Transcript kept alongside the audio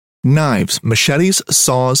Knives, machetes,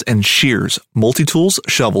 saws, and shears, multi-tools,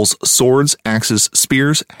 shovels, swords, axes,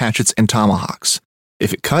 spears, hatchets, and tomahawks.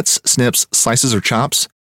 If it cuts, snips, slices, or chops,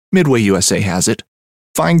 Midway USA has it.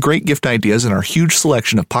 Find great gift ideas in our huge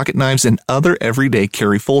selection of pocket knives and other everyday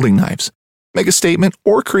carry folding knives. Make a statement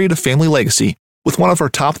or create a family legacy with one of our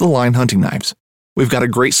top-of-the-line hunting knives. We've got a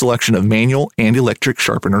great selection of manual and electric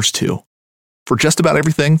sharpeners, too. For just about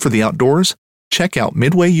everything for the outdoors, check out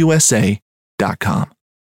MidwayUSA.com.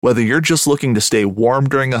 Whether you're just looking to stay warm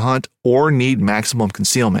during a hunt or need maximum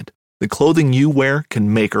concealment, the clothing you wear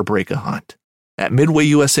can make or break a hunt. At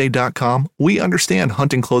MidwayUSA.com, we understand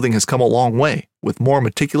hunting clothing has come a long way with more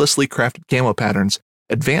meticulously crafted camo patterns,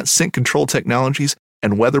 advanced scent control technologies,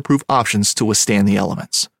 and weatherproof options to withstand the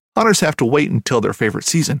elements. Hunters have to wait until their favorite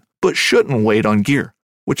season, but shouldn't wait on gear,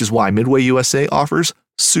 which is why Midway USA offers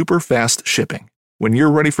super fast shipping. When you're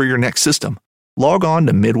ready for your next system, log on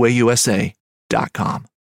to MidwayUSA.com.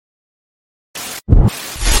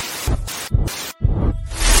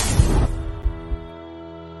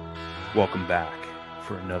 Welcome back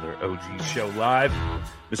for another OG Show Live.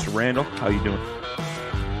 Mr. Randall, how you doing?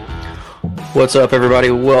 What's up,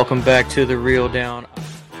 everybody? Welcome back to The Reel Down.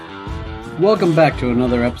 Welcome back to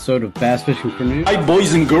another episode of Bass Fishing for News. Hi,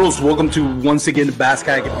 boys and girls. Welcome to, once again, the Bass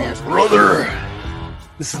Kayak Advance. Brother,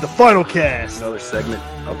 this is the final cast. Another segment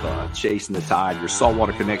of Chasing the Tide, your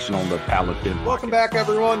saltwater connection on the Pelican. Welcome back,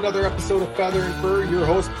 everyone. Another episode of Feather and Fur. Your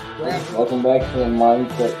host, Brad. Welcome back to the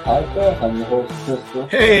Mindset Podcast. I'm your host, Crystal.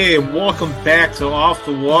 Hey, welcome back to Off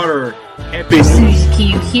the Water. Susie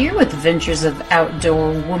Q here with Adventures of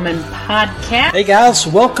Outdoor Woman podcast. Hey guys,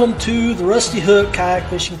 welcome to the Rusty Hook Kayak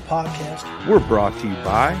Fishing Podcast. We're brought to you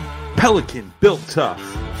by Pelican, built tough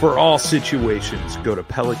for all situations. Go to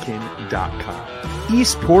pelican.com.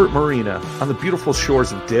 Eastport Marina on the beautiful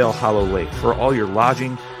shores of Dale Hollow Lake. For all your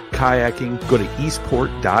lodging, kayaking, go to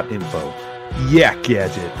eastport.info. Yak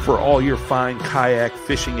Gadget. For all your fine kayak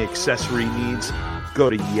fishing accessory needs, go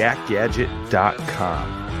to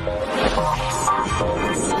yakgadget.com.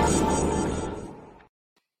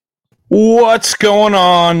 What's going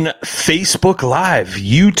on Facebook Live,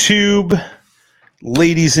 YouTube?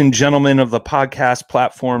 Ladies and gentlemen of the podcast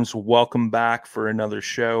platforms, welcome back for another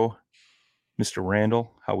show. Mr.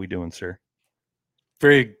 Randall, how we doing, sir?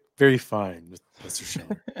 Very, very fine, Mr.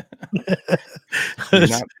 Schiller.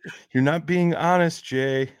 You're not being honest,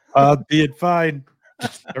 Jay. Being fine.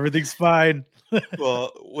 Everything's fine.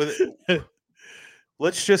 Well,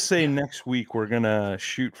 let's just say next week we're going to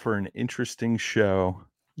shoot for an interesting show.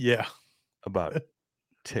 Yeah. About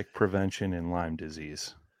tick prevention and Lyme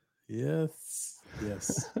disease. Yes.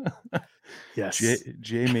 Yes.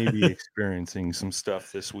 Jay may be experiencing some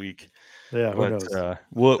stuff this week. Yeah, but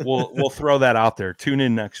we'll throw that out there. Tune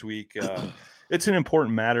in next week. It's an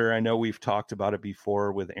important matter. I know we've talked about it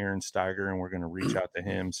before with Aaron Steiger, and we're going to reach out to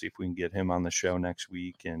him, see if we can get him on the show next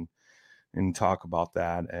week and talk about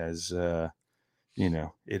that. As it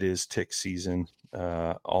is tick season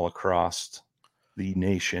all across the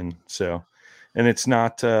nation. So, and it's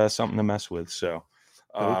not something to mess with. So,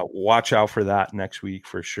 watch out for that next week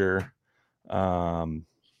for sure.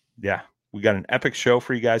 We got an epic show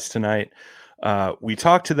for you guys tonight. We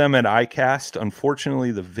talked to them at ICAST.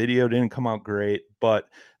 Unfortunately, the video didn't come out great, but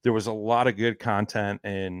there was a lot of good content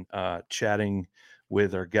and chatting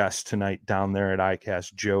with our guests tonight down there at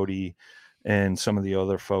ICAST, Jody, and some of the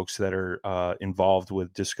other folks that are involved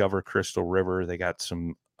with Discover Crystal River. They got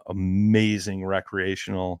some amazing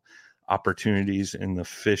recreational opportunities, and the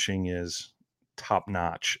fishing is top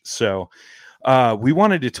notch. So we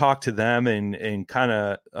wanted to talk to them and kind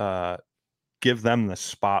of give them the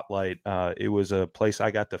spotlight. It was a place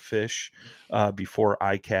I got to fish before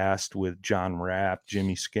ICAST with John Rapp,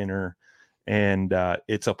 Jimmy Skinner, and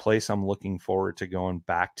it's a place I'm looking forward to going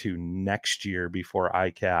back to next year before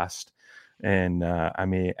ICAST. And I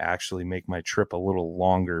may actually make my trip a little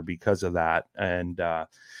longer because of that. And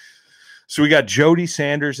so we got Jody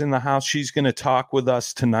Sanders in the house. She's going to talk with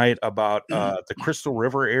us tonight about the Crystal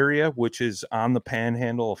River area, which is on the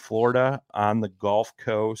panhandle of Florida, on the Gulf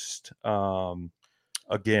Coast.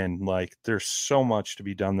 Again, like there's so much to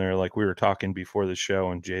be done there. Like we were talking before the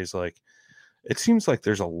show, and Jay's like, it seems like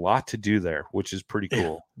there's a lot to do there, which is pretty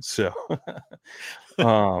cool. So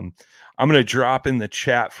I'm going to drop in the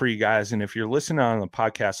chat for you guys. And if you're listening on the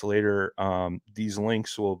podcast later, these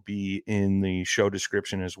links will be in the show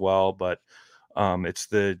description as well. But it's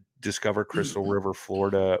the Discover Crystal River,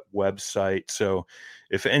 Florida website. So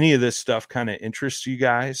if any of this stuff kind of interests you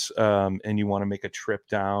guys and you want to make a trip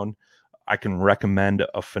down, I can recommend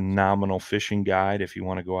a phenomenal fishing guide if you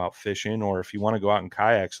want to go out fishing, or if you want to go out in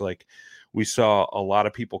kayaks. Like we saw a lot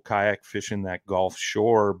of people kayak fishing that Gulf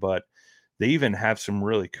Shore, but they even have some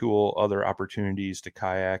really cool other opportunities to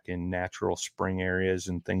kayak in natural spring areas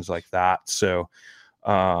and things like that. So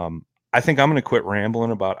I think I'm going to quit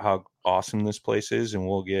rambling about how awesome this place is, and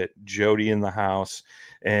we'll get Jody in the house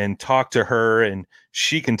and talk to her, and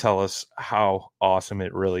she can tell us how awesome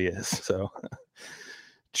it really is. So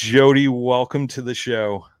Jody, welcome to the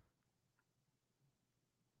show.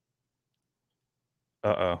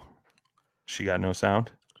 Uh-oh. She got no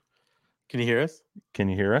sound. Can you hear us? Can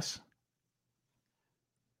you hear us?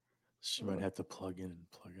 She might have to plug in and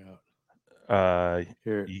plug out.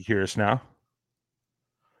 You hear us now?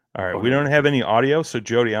 All right. We don't have any audio, so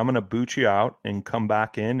Jody, I'm going to boot you out and come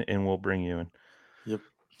back in, and we'll bring you in. Yep.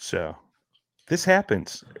 So this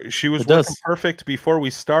happens. She was working perfect before we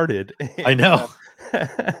started. I know.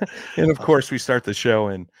 And of course, we start the show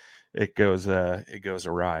and it goes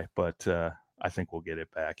awry. But I think we'll get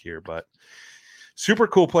it back here. But super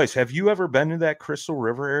cool place. Have you ever been to that Crystal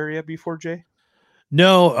River area before, Jay?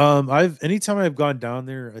 No. Anytime I've gone down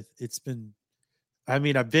there, I've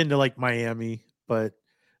been to like Miami, but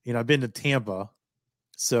I've been to Tampa,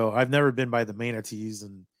 so I've never been by the manatees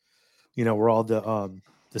and where all the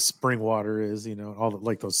spring water is, all the,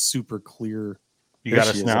 like those super clear. You got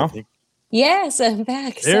us now? Yes, I'm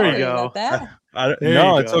back. There Sorry you go. about that.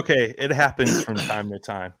 No, it's okay. It happens from time to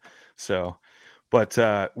time. So, but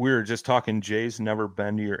we were just talking. Jay's never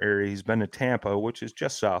been to your area. He's been to Tampa, which is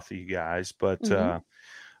just south of you guys. But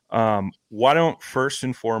why don't first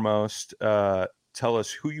and foremost tell us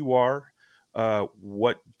who you are,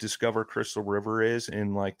 what Discover Crystal River is,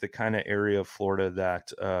 and like the kind of area of Florida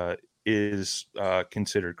that is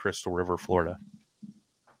considered Crystal River, Florida.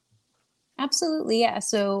 Absolutely, yeah.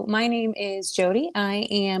 So my name is Jody. I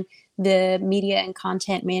am the media and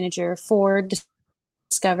content manager for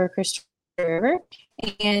Discover Crystal River,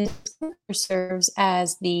 and serves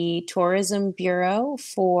as the tourism bureau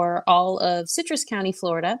for all of Citrus County,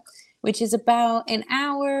 Florida, which is about an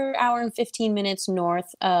hour and 15 minutes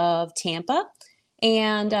north of Tampa.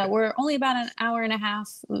 And we're only about an hour and a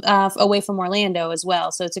half away from Orlando as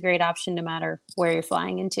well. So it's a great option no matter where you're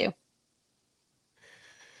flying into.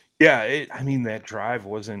 Yeah, that drive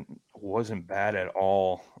wasn't bad at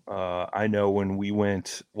all. I know when we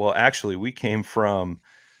went, well, actually, we came from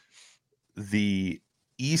the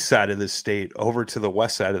east side of the state over to the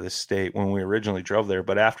west side of the state when we originally drove there.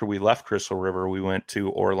 But after we left Crystal River, we went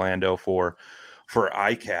to Orlando for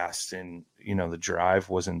ICAST, and the drive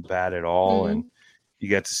wasn't bad at all, and you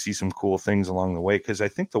get to see some cool things along the way. Because I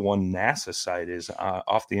think the one NASA site is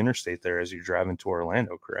off the interstate there as you're driving to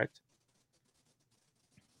Orlando, correct?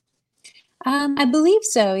 I believe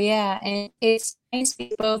so, yeah. And it's nice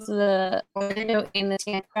because both the Orlando and the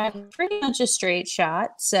Tampa have pretty much a straight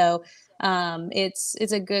shot. So it's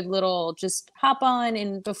a good little just hop on,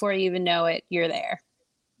 and before you even know it, you're there.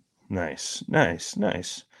 Nice.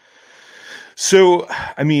 So,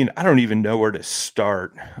 I don't even know where to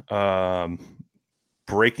start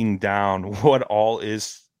breaking down what all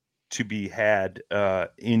is to be had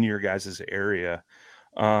in your guys' area.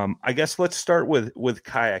 I guess let's start with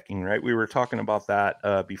kayaking, right? We were talking about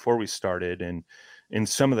that before we started, and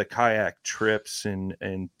some of the kayak trips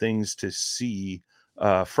and things to see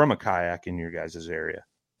from a kayak in your guys' area.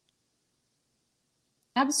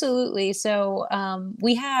 Absolutely. So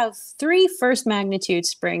we have 3 first magnitude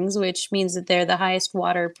springs, which means that they're the highest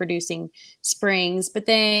water producing springs. But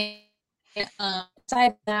then aside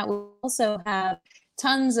from that, we also have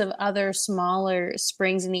tons of other smaller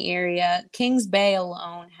springs in the area. Kings Bay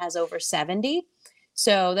alone has over 70.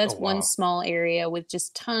 So that's one small area with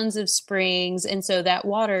just tons of springs. And so that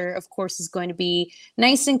water, of course, is going to be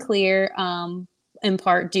nice and clear, in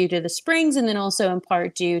part due to the springs, and then also in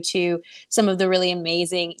part due to some of the really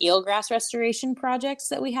amazing eelgrass restoration projects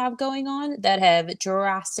that we have going on that have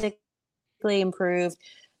drastically improved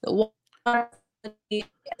the water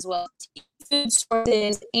as well as food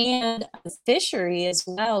sources and fishery as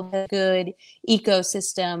well. A good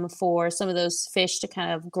ecosystem for some of those fish to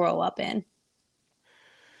kind of grow up in.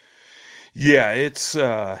 Yeah, it's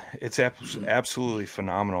absolutely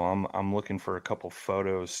phenomenal. I'm looking for a couple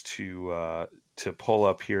photos to pull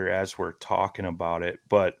up here as we're talking about it.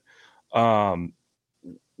 But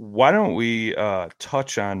why don't we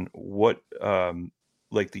touch on what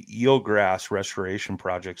like the eelgrass restoration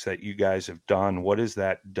projects that you guys have done? What has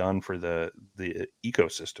that done for the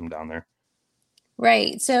ecosystem down there?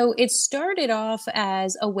 Right. So it started off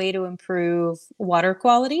as a way to improve water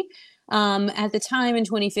quality. At the time in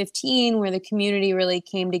 2015, where the community really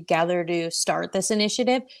came together to start this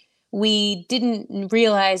initiative, we didn't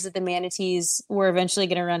realize that the manatees were eventually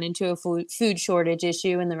going to run into a food shortage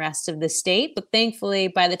issue in the rest of the state. But thankfully,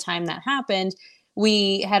 by the time that happened,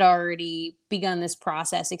 we had already begun this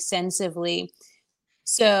process extensively.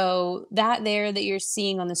 So that there that you're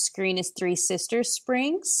seeing on the screen is Three Sisters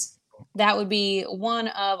Springs. That would be one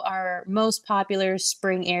of our most popular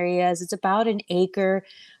spring areas. It's about an acre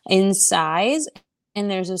in size, and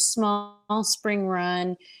there's a small spring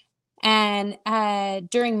run. And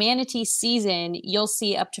during manatee season, you'll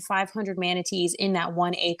see up to 500 manatees in that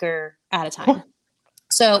 1 acre at a time.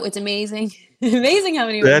 So it's amazing, amazing how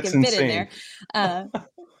many we can fit in there.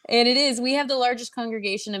 And it is. We have the largest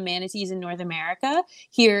congregation of manatees in North America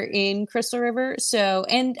here in Crystal River. So,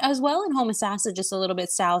 and as well in Homosassa, just a little bit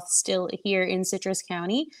south, still here in Citrus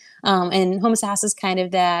County. And Homosassa is kind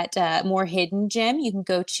of that more hidden gem. You can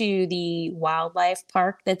go to the wildlife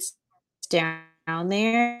park that's down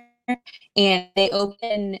there, and they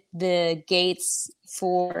open the gates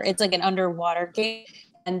for, it's like an underwater gate,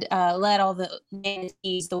 and let all the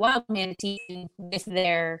manatees, the wild manatees, with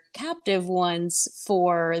their captive ones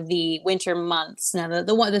for the winter months. Now,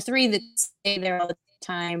 the three that stay there all the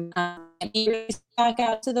time, back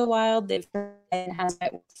out to the wild. They've has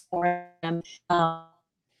it for them,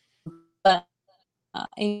 but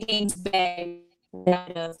in Gaines Bay,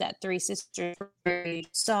 out of that Three Sisters you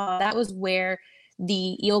saw, that was where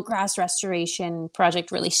the eelgrass restoration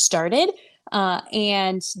project really started.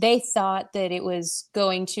 And they thought that it was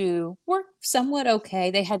going to work somewhat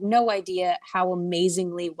okay. They had no idea how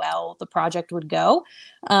amazingly well the project would go.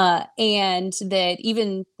 And that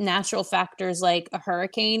even natural factors like a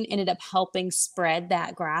hurricane ended up helping spread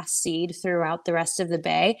that grass seed throughout the rest of the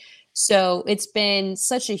bay. So it's been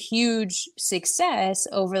such a huge success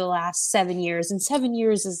over the last 7 years. And 7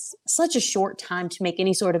 years is such a short time to make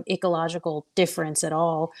any sort of ecological difference at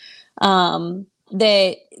all.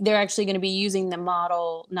 That they're actually going to be using the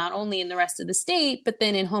model not only in the rest of the state, but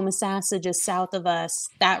then in Homosassa, just south of us,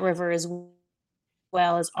 that river as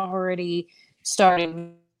well is already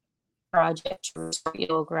starting project for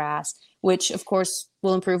eelgrass, which of course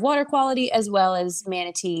will improve water quality as well as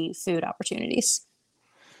manatee food opportunities.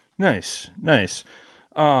 Nice.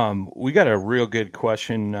 We got a real good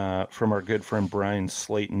question from our good friend Brian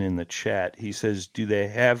Slayton in the chat. He says, do they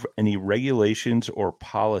have any regulations or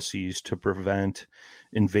policies to prevent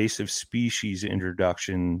invasive species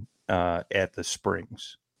introduction at the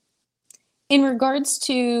springs? In regards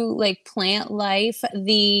to like plant life,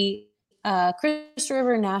 the Crystal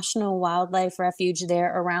River National Wildlife Refuge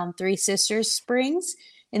there around Three Sisters Springs,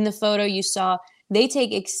 in the photo you saw, they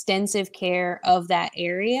take extensive care of that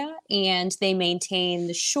area, and they maintain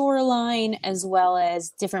the shoreline as well as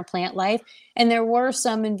different plant life. And there were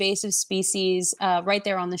some invasive species right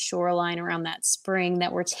there on the shoreline around that spring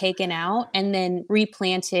that were taken out and then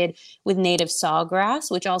replanted with native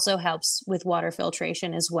sawgrass, which also helps with water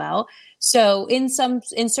filtration as well. So in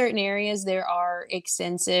certain areas, there are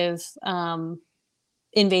extensive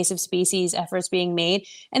invasive species efforts being made.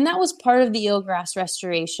 And that was part of the eelgrass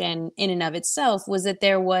restoration in and of itself, was that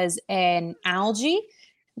there was an algae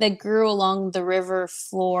that grew along the river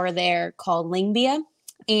floor there called Lyngbia.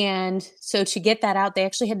 And so to get that out, they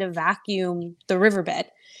actually had to vacuum the riverbed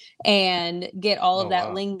and get all of that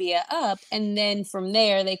Lyngbia up. And then from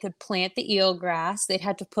there, they could plant the eelgrass. They'd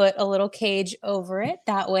have to put a little cage over it.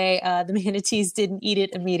 That way, the manatees didn't eat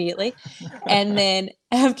it immediately. And then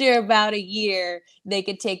after about a year, they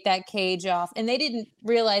could take that cage off. And they didn't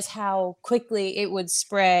realize how quickly it would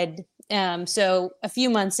spread. So a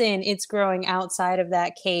few months in, it's growing outside of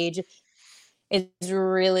that cage. It's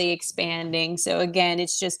really expanding. So again,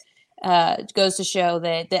 it's just it goes to show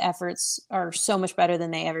that the efforts are so much better than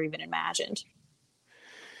they ever even imagined.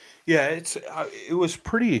 Yeah, it was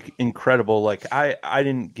pretty incredible. Like I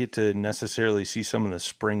didn't get to necessarily see some of the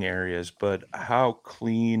spring areas, but how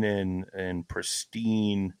clean and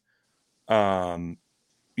pristine, the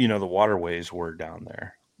waterways were down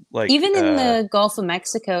there. Like even in the Gulf of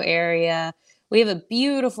Mexico area, we have a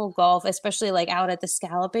beautiful Gulf, especially like out at the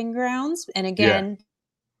scalloping grounds. And again,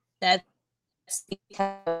 that's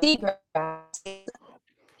seagrass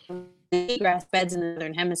beds in the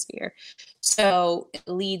Northern Hemisphere. So it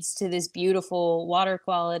leads to this beautiful water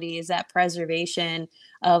quality, is that preservation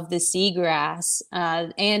of the seagrass.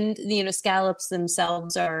 And, scallops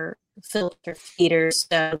themselves are filter feeders,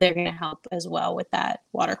 so they're going to help as well with that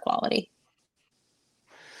water quality.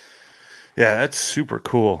 Yeah, that's super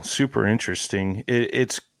cool. Super interesting.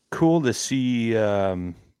 It's cool to see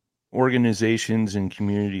organizations and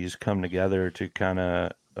communities come together to kind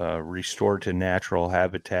of restore to natural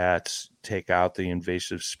habitats, take out the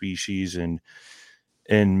invasive species,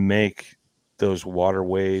 and make those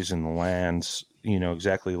waterways and the lands,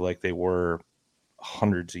 exactly like they were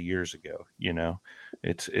hundreds of years ago.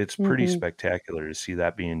 It's pretty spectacular to see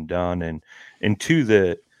that being done, and to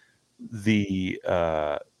the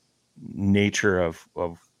nature of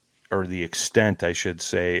or the extent, I should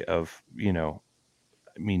say, of you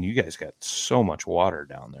guys got so much water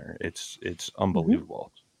down there. It's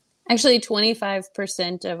unbelievable. Actually,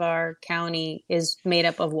 25% of our county is made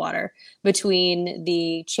up of water between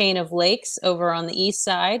the chain of lakes over on the east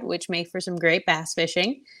side, which make for some great bass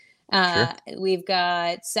fishing. Sure. We've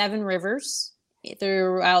got 7 rivers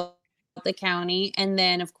throughout the county, and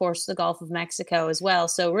then, of course, the Gulf of Mexico as well.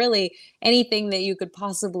 So really, anything that you could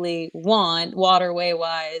possibly want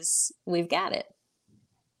waterway-wise, we've got it.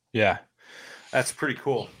 Yeah, that's pretty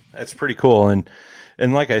cool.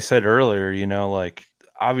 And like I said earlier,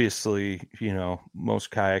 obviously,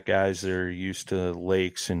 most kayak guys, they're used to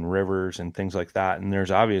lakes and rivers and things like that. And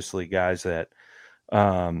there's obviously guys that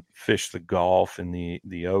fish the Gulf and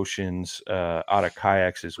the oceans out of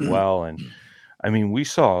kayaks as well. And we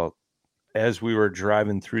saw, as we were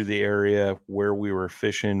driving through the area where we were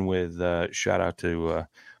fishing with, shout out to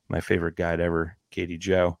my favorite guide ever, Katie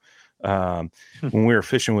Joe. When we were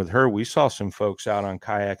fishing with her, we saw some folks out on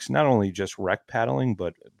kayaks, not only just wreck paddling,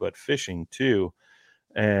 but fishing too.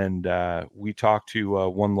 And we talked to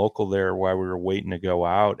one local there while we were waiting to go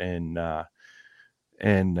out, and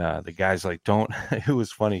the guy's like, don't, it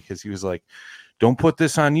was funny because he was like, don't put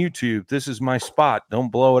this on YouTube. This is my spot.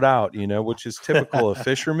 Don't blow it out, which is typical of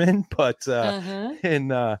fishermen. But,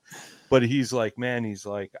 but he's like, man,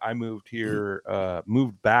 I moved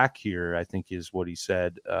back here, I think is what he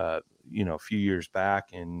said, a few years back.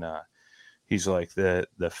 And he's like, the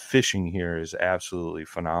fishing here is absolutely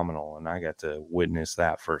phenomenal. And I got to witness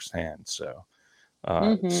that firsthand. So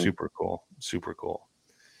super cool.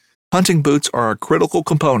 Hunting boots are a critical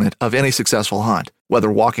component of any successful hunt. Whether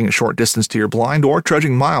walking a short distance to your blind or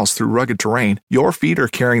trudging miles through rugged terrain, your feet are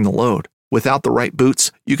carrying the load. Without the right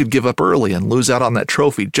boots, you could give up early and lose out on that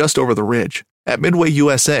trophy just over the ridge. At Midway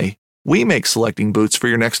USA, we make selecting boots for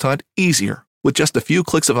your next hunt easier. With just a few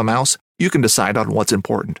clicks of a mouse, you can decide on what's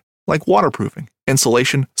important, like waterproofing,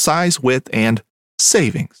 insulation, size, width, and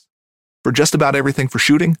savings. For just about everything for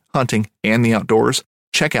shooting, hunting, and the outdoors,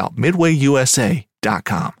 check out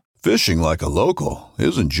MidwayUSA.com. Fishing like a local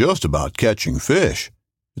isn't just about catching fish.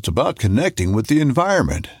 It's about connecting with the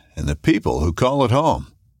environment and the people who call it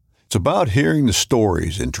home. It's about hearing the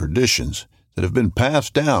stories and traditions that have been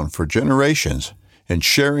passed down for generations and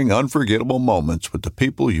sharing unforgettable moments with the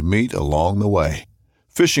people you meet along the way.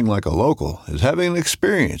 Fishing like a local is having an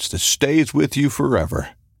experience that stays with you forever.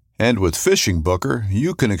 And with Fishing Booker,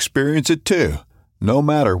 you can experience it too, no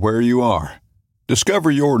matter where you are.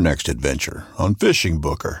 Discover your next adventure on Fishing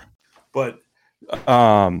Booker. But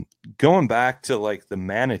going back to like the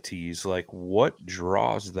manatees, like what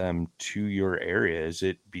draws them to your area? Is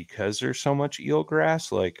it because there's so much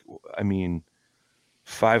eelgrass?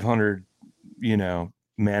 500,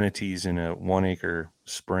 manatees in a 1 acre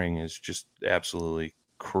spring is just absolutely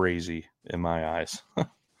crazy in my eyes.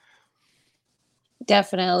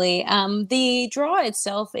 Definitely. The draw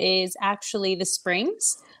itself is actually the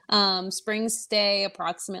springs. Springs stay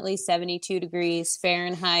approximately 72 degrees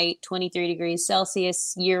Fahrenheit, 23 degrees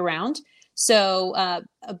Celsius year round. So,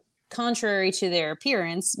 contrary to their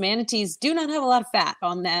appearance, manatees do not have a lot of fat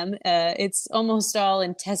on them. It's almost all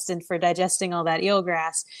intestine for digesting all that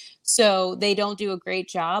eelgrass. So they don't do a great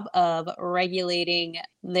job of regulating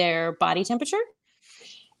their body temperature.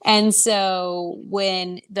 And so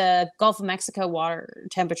when the Gulf of Mexico water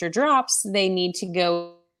temperature drops, they need to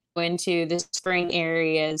go into the spring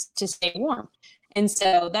areas to stay warm. And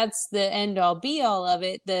so that's the end all be all of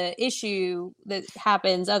it. The issue that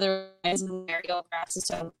happens otherwise when their eelgrass is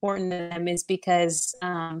so important to them is because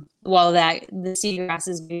the seagrass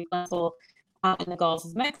is very plentiful in the Gulf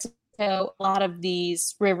of Mexico, a lot of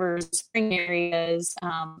these rivers, spring areas,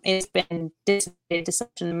 it's been dissipated to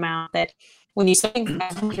such an amount that when you swing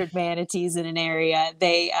 500 manatees in an area,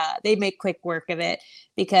 they make quick work of it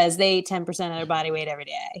because they eat 10% of their body weight every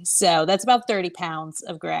day. So that's about 30 pounds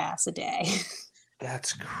of grass a day.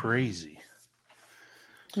 That's crazy.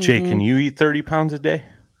 Jake, can you eat 30 pounds a day?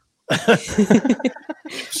 If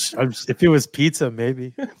it was pizza,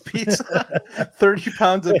 maybe. Pizza? 30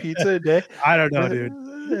 pounds of pizza a day? I don't know, dude.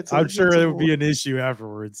 I'm sure it would be an issue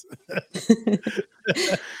afterwards.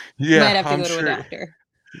 Yeah, might have to go to a doctor.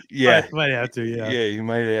 Yeah, might have to. Yeah, you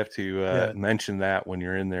might have to mention that when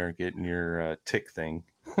you're in there getting your tick thing.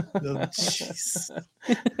 We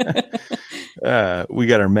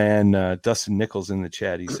got our man Dustin Nichols in the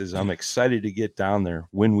chat. He says, "I'm excited to get down there.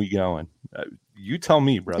 When we going? You tell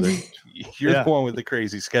me, brother. You're the one with the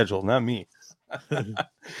crazy schedule, not me.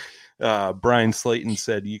 Brian Slayton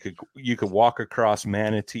said you could walk across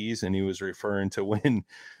manatees, and he was referring to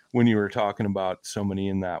when you were talking about so many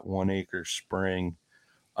in that 1 acre spring.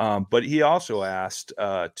 But he also asked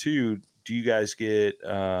too, do you guys get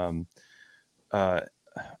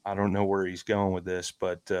I don't know where he's going with this,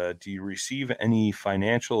 but do you receive any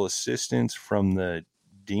financial assistance from the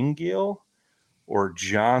Dingell or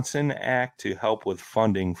Johnson Act to help with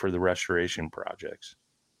funding for the restoration projects?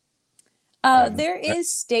 There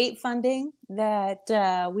is state funding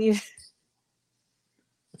that we've.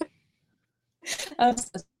 I'm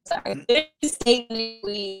so sorry. There is state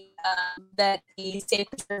funding that the State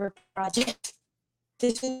Preserver Project.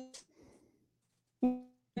 He's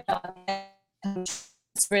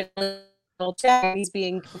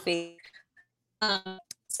being goofy.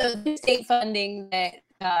 So the state funding that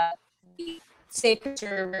the State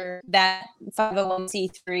Preserver, that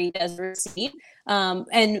 501c3 does receive.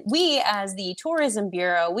 And we, as the Tourism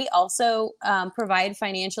Bureau, we also provide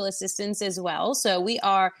financial assistance as well. So we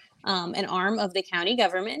are an arm of the county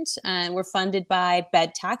government, and we're funded by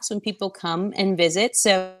bed tax when people come and visit.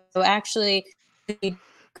 So actually, the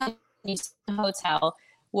hotel,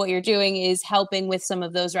 what you're doing is helping with some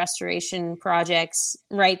of those restoration projects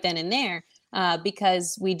right then and there,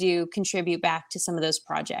 because we do contribute back to some of those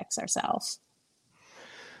projects ourselves.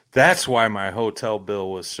 That's why my hotel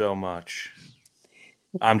bill was so much.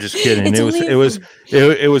 I'm just kidding.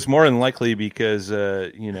 It was more than likely because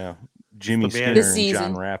Jimmy Skinner and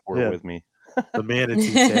John Rapp were with me. The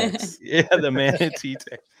manatee tax. Yeah, the manatee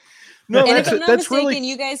tax. No, and if I'm not mistaken, really...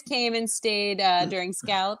 you guys came and stayed during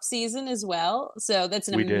scallop season as well. So that's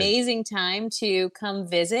an amazing time to come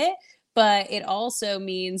visit. But it also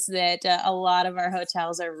means that a lot of our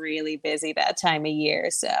hotels are really busy that time of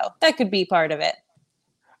year. So that could be part of it.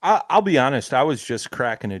 I'll be honest. I was just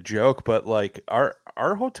cracking a joke, but like our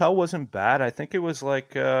hotel wasn't bad. I think it was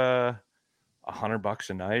like $100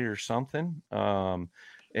 a night or something.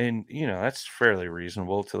 And that's fairly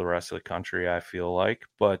reasonable to the rest of the country, I feel like.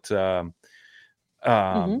 But there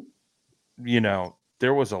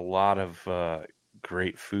was a lot of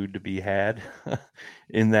great food to be had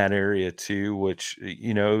in that area too, which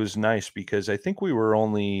it was nice because I think we were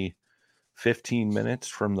only 15 minutes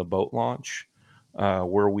from the boat launch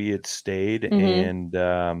where we had stayed. And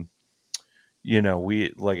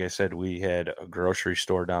we, like I said, we had a grocery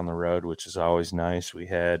store down the road, which is always nice. We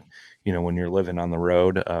had, when you're living on the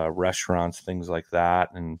road, restaurants, things like that.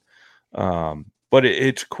 And, but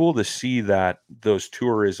it's cool to see that those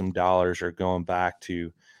tourism dollars are going back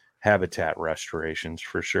to habitat restorations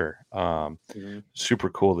for sure. Super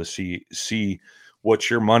cool to see what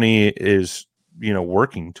your money is,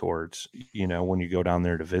 working towards, when you go down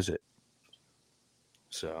there to visit.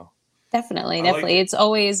 So. Definitely. It's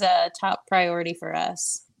always a top priority for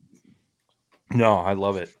us. No, I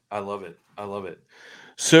love it.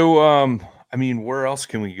 So, where else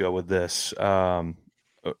can we go with this? What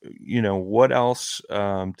else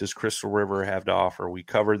does Crystal River have to offer? We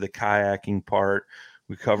covered the kayaking part.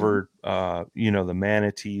 We covered, the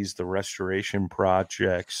manatees, the restoration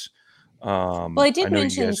projects. Well, I did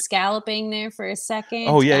mention scalloping there for a second.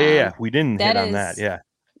 Oh, yeah. We didn't hit on that. Yeah.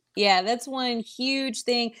 Yeah, that's one huge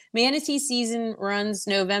thing. Manatee season runs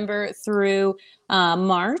November through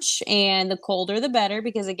March, and the colder the better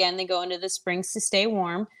because, again, they go into the springs to stay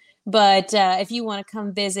warm. But if you want to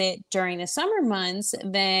come visit during the summer months,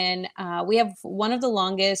 then we have one of the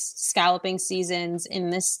longest scalloping seasons in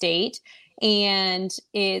the state, and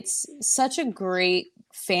it's such a great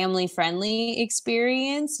family-friendly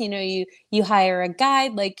experience. You hire a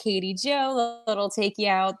guide like Katie Joe that'll take you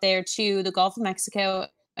out there to the Gulf of Mexico.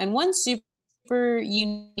 And one super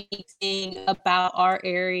unique thing about our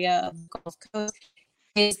area of the Gulf Coast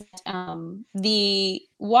is that the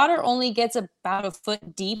water only gets about a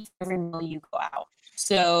foot deep every mile you go out.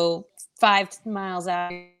 So 5 miles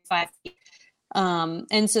out, 5 feet.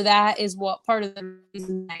 And so that is what part of the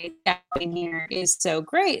reason scalloping here is so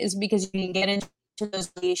great is because you can get into those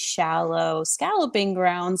really shallow scalloping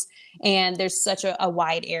grounds, and there's such a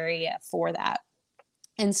wide area for that.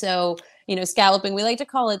 And so, scalloping, we like to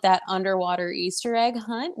call it that underwater Easter egg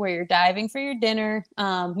hunt where you're diving for your dinner.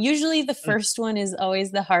 Usually the first one is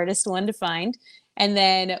always the hardest one to find. And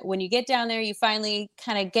then when you get down there, you finally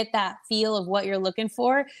kind of get that feel of what you're looking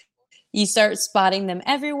for. You start spotting them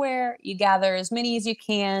everywhere. You gather as many as you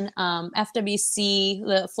can. FWC,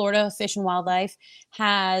 the Florida Fish and Wildlife,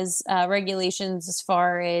 has regulations as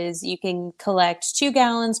far as you can collect 2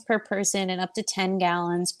 gallons per person and up to 10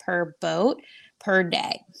 gallons per boat per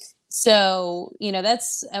day. So,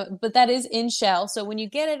 that's, but that is in shell. So when you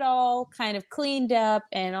get it all kind of cleaned up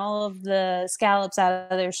and all of the scallops out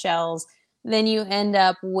of their shells, then you end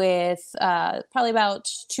up with probably about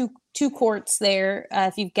two quarts there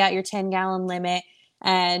if you've got your 10-gallon limit.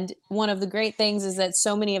 And one of the great things is that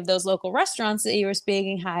so many of those local restaurants that you were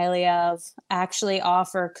speaking highly of actually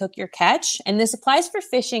offer cook your catch. And this applies for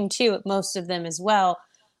fishing too, at most of them as well.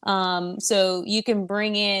 So you can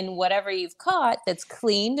bring in whatever you've caught that's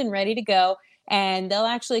cleaned and ready to go, and they'll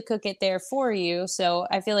actually cook it there for you. So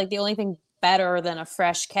I feel like the only thing better than a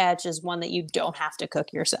fresh catch is one that you don't have to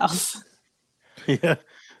cook yourself. Yeah.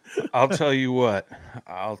 I'll tell you what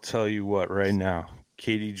right now,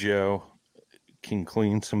 Katie Jo can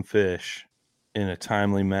clean some fish in a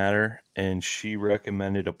timely manner, and she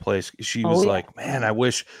recommended a place. She was like, man, I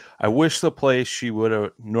wish the place she would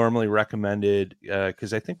have normally recommended,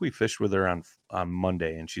 because I think we fished with her on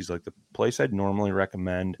Monday, and she's like, the place I'd normally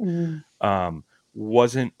recommend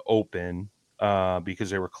wasn't open because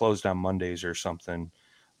they were closed on Mondays or something,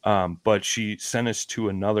 but she sent us to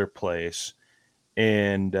another place,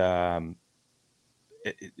 and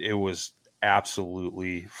it was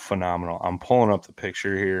absolutely phenomenal. I'm pulling up the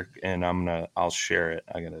picture here, and I'll share it.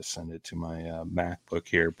 I gotta send it to my MacBook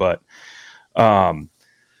here, but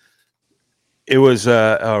it was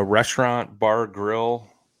a restaurant bar grill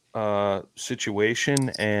situation,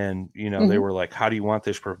 and they were like, how do you want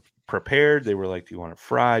this prepared? They were like, do you want it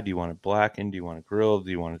fried? Do you want it blackened? Do you want it grilled?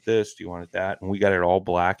 Do you want it this? Do you want it that? And we got it all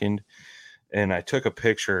blackened, and I took a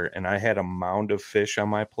picture, and I had a mound of fish on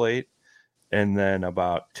my plate. And then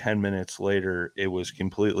about 10 minutes later, it was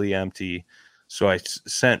completely empty. So I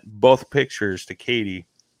sent both pictures to Katie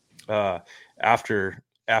after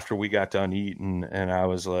we got done eating. And I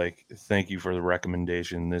was like, thank you for the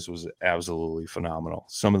recommendation. This was absolutely phenomenal.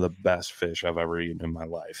 Some of the best fish I've ever eaten in my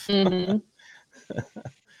life. Mm-hmm.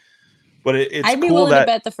 But it's I'd be cool willing to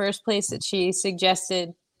bet the first place that she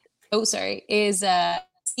suggested, is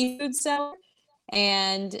Seafood Cellar.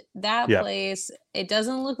 And that place, it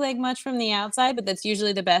doesn't look like much from the outside, but that's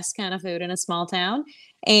usually the best kind of food in a small town.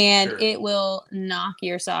 And it will knock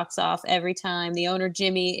your socks off every time. The owner,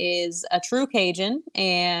 Jimmy, is a true Cajun,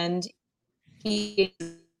 and he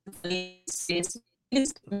is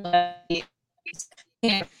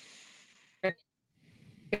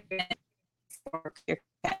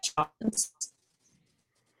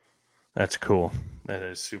That's cool. That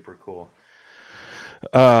is super cool.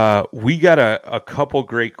 We got a couple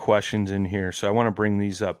great questions in here, so I want to bring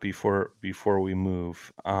these up before we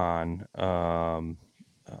move on.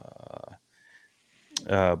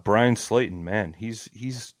 Brian Slayton, man,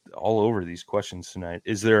 he's all over these questions tonight.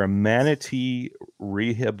 Is there a manatee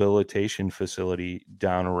rehabilitation facility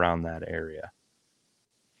down around that area?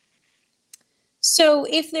 So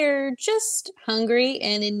if they're just hungry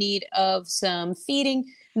and in need of some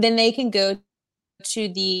feeding, then they can go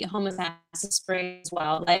to the Homosassa Springs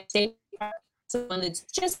Wildlife State Park, the one that's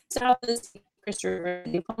just south of the Christopher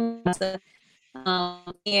River,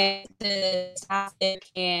 and the staff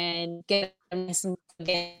can get them nice and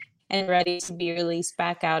again and ready to be released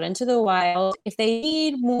back out into the wild. If they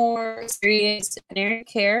need more serious veterinary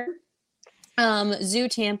care, Zoo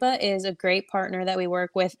Tampa is a great partner that we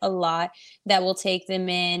work with a lot that will take them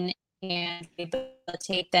in and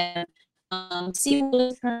rehabilitate them.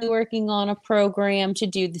 Seawood is currently working on a program to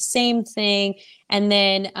do the same thing. And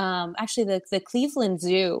then actually the Cleveland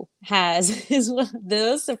Zoo is one of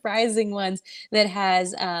those surprising ones that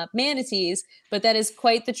has manatees, but that is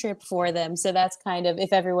quite the trip for them. So that's kind of,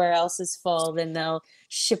 if everywhere else is full, then they'll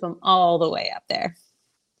ship them all the way up there.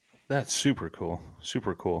 That's super cool.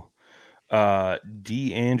 Super cool.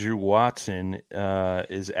 D. Andrew Watson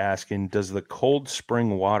is asking, does the cold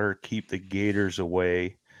spring water keep the gators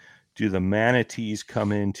away? Do the manatees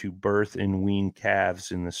come in to birth and wean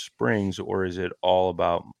calves in the springs, or is it all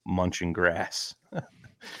about munching grass?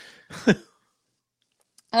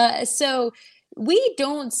 So we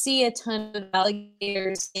don't see a ton of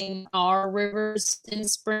alligators in our rivers in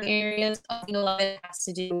spring areas. I think a lot of it has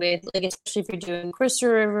to do with, like, especially if you're doing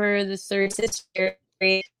Christopher River, the 36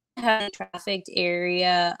 area, have a trafficked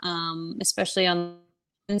area, especially on,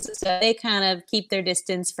 so they kind of keep their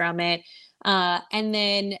distance from it. And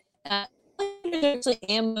then actually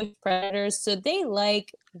ambush predators, so they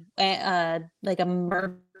like a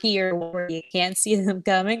murkier where you can't see them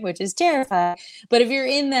coming, which is terrifying. But if you're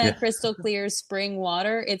in that crystal clear spring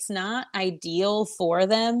water, it's not ideal for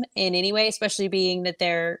them in any way, especially being that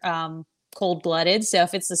they're cold-blooded. So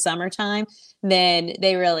if it's the summertime, then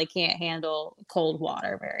they really can't handle cold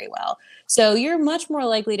water very well. So you're much more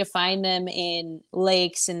likely to find them in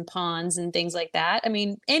lakes and ponds and things like that. I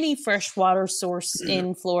mean, any freshwater source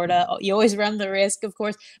in Florida, you always run the risk, of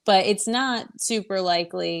course, but it's not super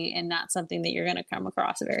likely and not something that you're going to come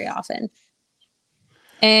across very often.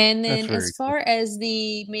 And then as far as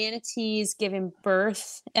the manatees giving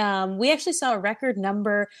birth, we actually saw a record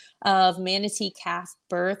number of manatee calf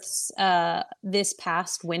births this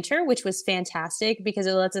past winter, which was fantastic because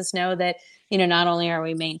it lets us know that, not only are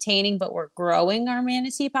we maintaining, but we're growing our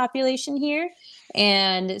manatee population here.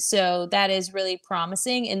 And so that is really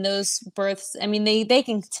promising. And those births, I mean, they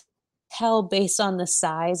can tell based on the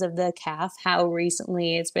size of the calf how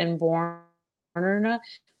recently it's been born or not.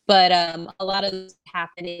 But a lot of this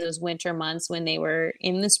happened in those winter months when they were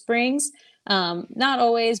in the springs. Not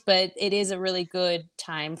always, but it is a really good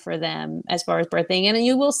time for them as far as birthing. And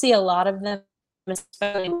you will see a lot of them,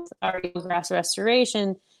 especially with our grass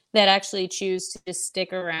restoration, that actually choose to just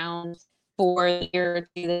stick around for the year or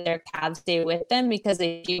two that their calves stay with them because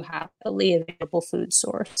they do have a available food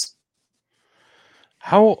source.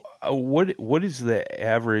 What is the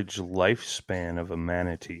average lifespan of a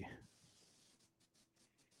manatee?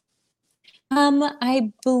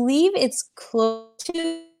 I believe it's close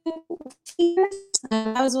to years.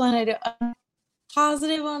 I was wanted to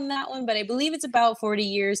positive on that one, but I believe it's about 40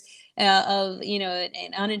 years of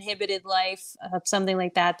an uninhibited life, something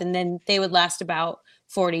like that. And then they would last about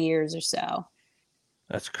 40 years or so.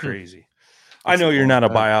 That's crazy. I know you're not a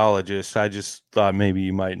biologist. I just thought maybe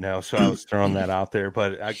you might know, so I was throwing that out there.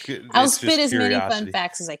 But I'll spit as many fun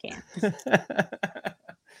facts as I can.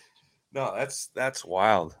 No, that's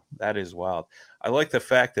wild. That is wild. I like the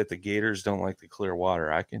fact that the gators don't like the clear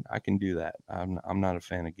water. I can do that. I'm not a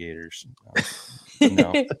fan of gators.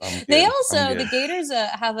 No, they also the gators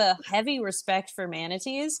have a heavy respect for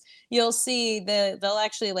manatees. You'll see they'll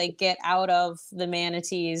actually like get out of the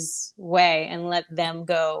manatees' way and let them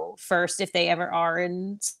go first if they ever are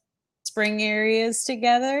in spring areas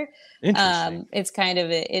together. It's kind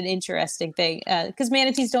of an interesting thing because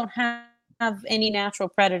manatees don't have any natural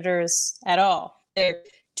predators at all. They're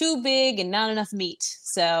too big and not enough meat,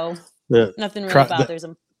 so nothing really bothers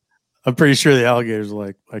them. I'm pretty sure the alligators are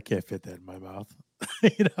like, I can't fit that in my mouth.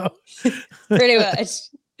 Pretty much.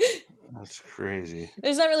 That's crazy.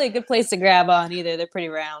 There's not really a good place to grab on either. They're pretty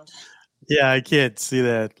round. Yeah, I can't see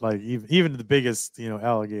that. Like even the biggest,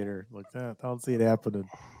 alligator like that. I don't see it happening.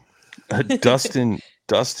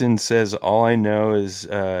 Dustin says, all I know is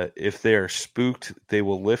if they are spooked, they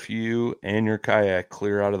will lift you and your kayak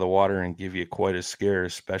clear out of the water and give you quite a scare,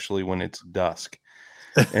 especially when it's dusk.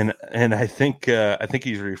 and I think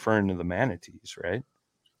he's referring to the manatees, right?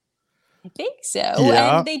 I think so.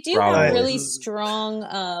 Yeah, and they do have really strong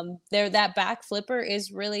that back flipper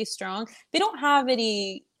is really strong. They don't have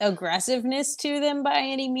any aggressiveness to them by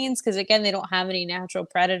any means because again they don't have any natural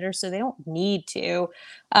predators, so they don't need to.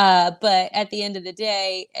 But at the end of the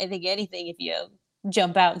day, I think anything if you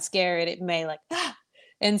jump out and scare it, it may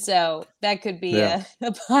and so that could be a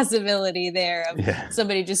possibility there of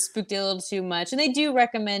somebody just spooked it a little too much. And they do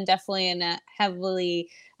recommend definitely in a heavily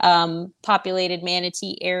populated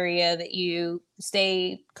manatee area that you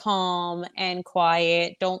stay calm and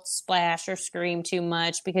quiet. Don't splash or scream too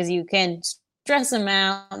much because you can stress them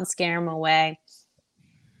out and scare them away.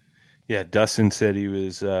 Yeah, Dustin said he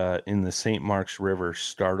was in the St. Mark's River,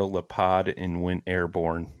 startled a pod and went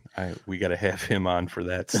airborne. We got to have him on for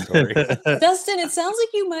that story. Dustin, it sounds like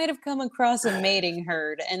you might have come across a mating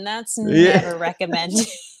herd, and that's never recommended.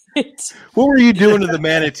 What were you doing to the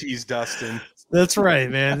manatees, Dustin? That's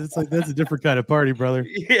right, man. It's like that's a different kind of party, brother.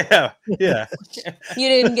 Yeah. You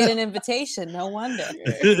didn't get an invitation. No wonder.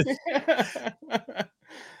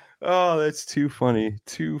 Oh, that's too funny.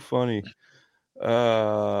 Too funny.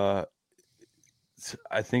 I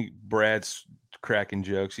think Brad's cracking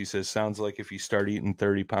jokes. He says, sounds like if you start eating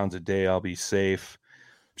 30 pounds a day, I'll be safe.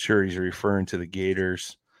 I'm sure he's referring to the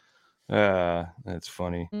gators. That's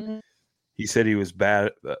funny. Mm-hmm. He said he was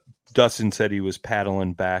Dustin said he was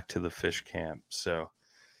paddling back to the fish camp. So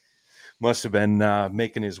must have been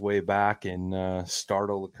making his way back and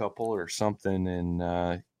startled a couple or something.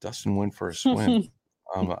 And Dustin went for a swim.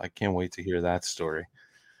 I can't wait to hear that story.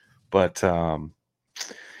 But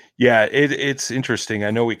yeah, it's interesting.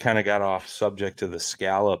 I know we kind of got off subject to the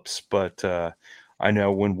scallops, but I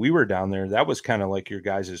know when we were down there, that was kind of like your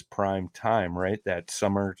guys' prime time, right? That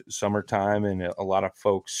summertime, and a lot of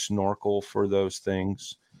folks snorkel for those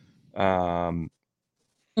things. And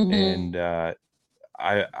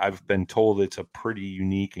I've been told it's a pretty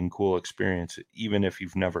unique and cool experience, even if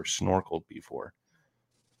you've never snorkeled before.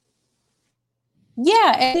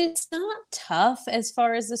 Yeah, and it's not tough as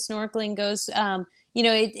far as the snorkeling goes.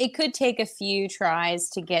 It could take a few tries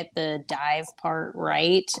to get the dive part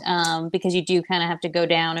right, because you do kind of have to go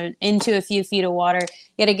down into a few feet of water.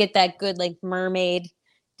 You got to get that good like mermaid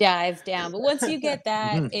dive down. But once you get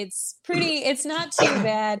that, it's not too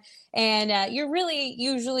bad. And you're really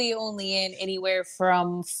usually only in anywhere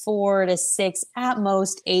from 4 to 6, at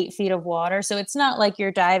most 8 feet of water. So it's not like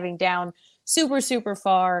you're diving down super, super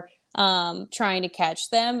far trying to catch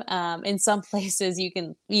them. In some places you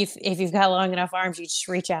can, if you've got long enough arms, you just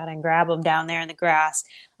reach out and grab them down there in the grass.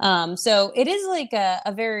 So it is like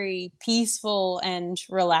a very peaceful and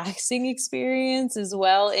relaxing experience as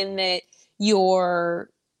well, in that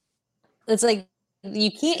it's like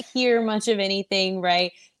you can't hear much of anything,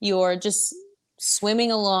 right? You're just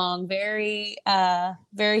swimming along very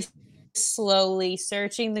very slowly,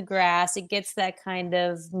 searching the grass. It gets that kind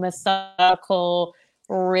of methodical,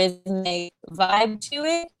 rhythmic vibe to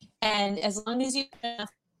it, and as long as you have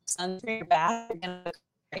enough sun for your back, you're gonna look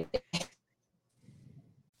great.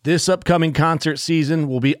 This upcoming concert season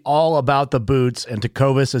will be all about the boots, and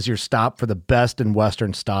Tecovas is your stop for the best in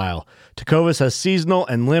Western style. Tecovas has seasonal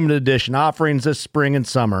and limited edition offerings this spring and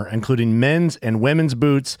summer, including men's and women's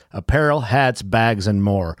boots, apparel, hats, bags, and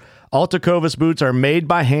more. All Tecovas boots are made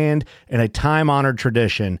by hand in a time-honored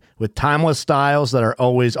tradition with timeless styles that are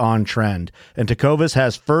always on trend. And Tecovas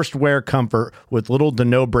has first wear comfort with little to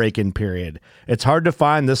no break-in period. It's hard to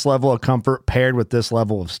find this level of comfort paired with this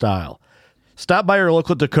level of style. Stop by your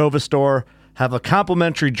local Tecovas store, have a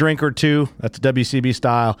complimentary drink or two, that's WCB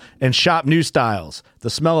style, and shop new styles.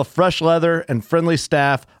 The smell of fresh leather and friendly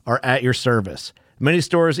staff are at your service. Many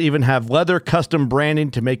stores even have leather custom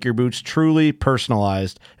branding to make your boots truly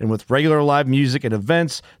personalized. And with regular live music and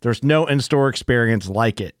events, there's no in-store experience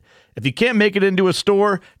like it. If you can't make it into a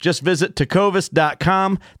store, just visit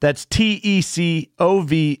tecovas.com. That's TECOVAS.com.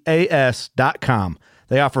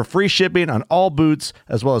 They offer free shipping on all boots,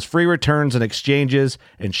 as well as free returns and exchanges,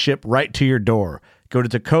 and ship right to your door. Go to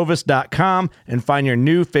tecovas.com and find your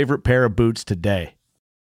new favorite pair of boots today.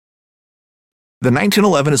 The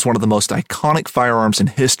 1911 is one of the most iconic firearms in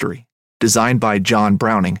history. Designed by John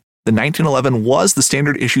Browning, the 1911 was the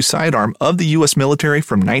standard issue sidearm of the U.S. military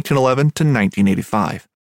from 1911 to 1985.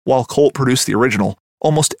 While Colt produced the original,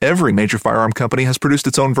 almost every major firearm company has produced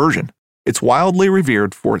its own version. It's wildly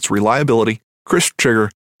revered for its reliability, crisp trigger,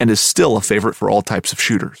 and is still a favorite for all types of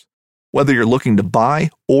shooters. Whether you're looking to buy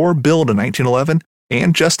or build a 1911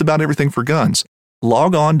 and just about everything for guns,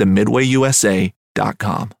 log on to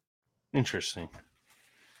midwayusa.com. Interesting.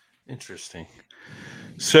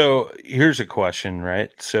 So here's a question, right?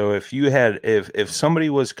 So if somebody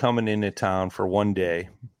was coming into town for one day,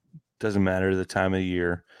 doesn't matter the time of the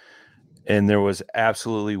year, and there was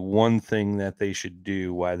absolutely one thing that they should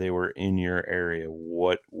do while they were in your area,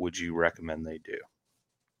 what would you recommend they do?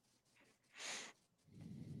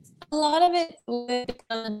 A lot of it would depend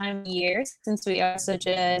on the time of year, since we are such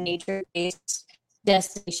a nature-based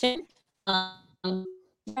destination.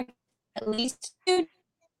 At least 2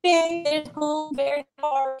 days at home, very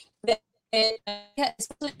hard.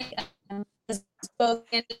 Especially both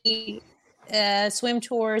the swim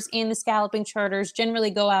tours and the scalloping charters generally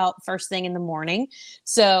go out first thing in the morning.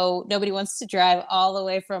 So nobody wants to drive all the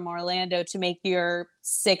way from Orlando to make your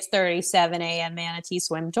 6:30, 7 a.m. manatee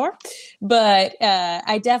swim tour. But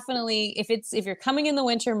I definitely, if you're coming in the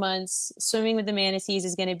winter months, swimming with the manatees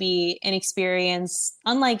is going to be an experience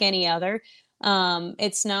unlike any other.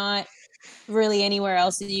 It's not really anywhere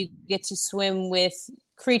else that you get to swim with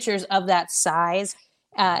creatures of that size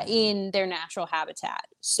in their natural habitat.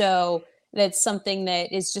 So that's something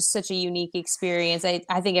that is just such a unique experience.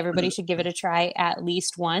 I think everybody should give it a try at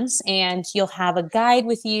least once, and you'll have a guide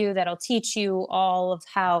with you that'll teach you all of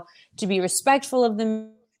how to be respectful of the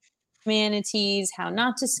manatees, how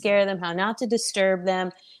not to scare them, how not to disturb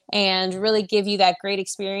them, and really give you that great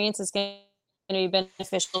experience. It's going to be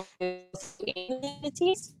beneficial to the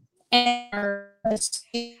manatees. And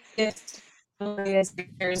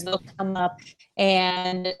they'll come up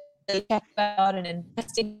and they check out and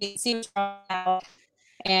investigate, see what's out,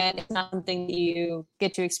 and it's not something that you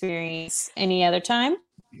get to experience any other time.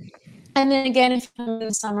 And then again, if you come in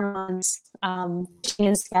the summer months, fishing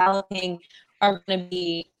and scalloping are going to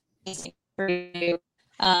be easy for you,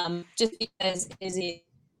 just because it is an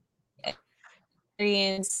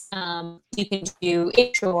experience. You can do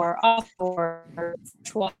inshore, offshore,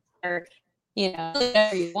 freshwater,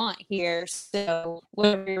 whatever you want here. So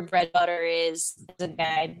whatever your bread and butter is, there's a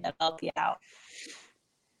guide that'll help you out.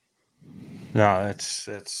 No,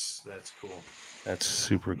 that's cool. That's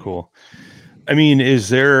super cool. I mean, is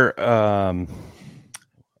there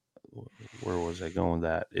where was I going with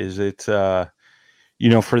that? Is it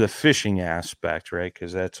for the fishing aspect, right?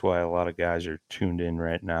 Because that's why a lot of guys are tuned in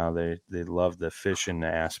right now. They love the fishing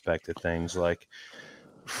aspect of things. Like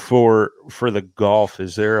for the golf,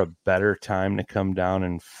 is there a better time to come down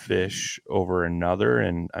and fish over another?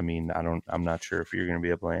 And I mean, I'm not sure if you're going to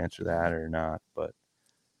be able to answer that or not, but.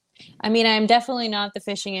 I mean, I'm definitely not the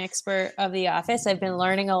fishing expert of the office. I've been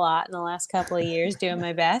learning a lot in the last couple of years, doing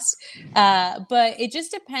my best. But it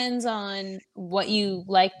just depends on what you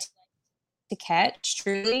like to catch,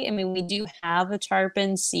 truly. I mean, we do have a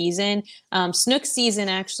tarpon season. Snook season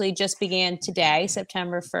actually just began today,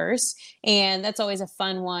 September 1st. And that's always a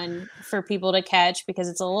fun one for people to catch because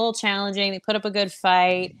it's a little challenging. They put up a good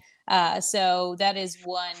fight. So that is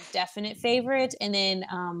one definite favorite. And then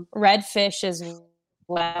redfish as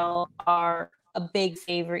well are a big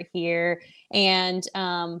favorite here. And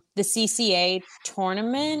the CCA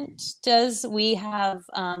tournament we have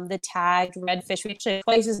the tagged redfish. We actually have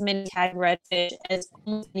twice as many tagged redfish as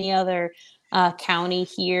any other county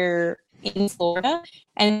here in Florida.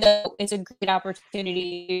 And so it's a great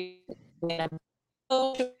opportunity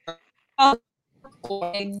for a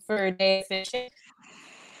day of fishing.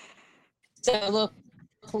 So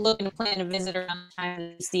looking to plan a visit around the time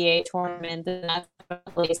of the CCA tournament, then that's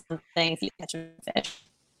probably something if you catch a fish.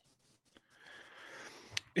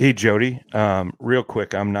 Hey, Jody, real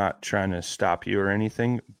quick, I'm not trying to stop you or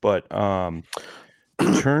anything, but turn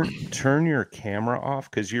your camera off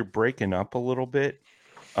because you're breaking up a little bit.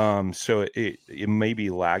 So it may be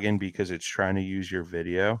lagging because it's trying to use your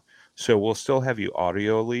video. So we'll still have you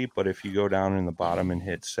audioly, but if you go down in the bottom and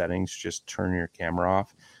hit settings, just turn your camera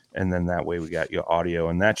off. And then that way we got you audio,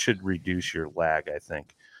 and that should reduce your lag, I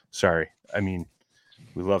think. Sorry. I mean,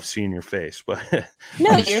 we love seeing your face, but no,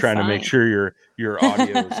 I'm just trying fine. to make sure your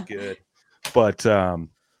audio is good. But and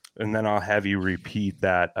then I'll have you repeat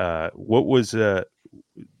that. What was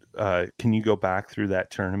can you go back through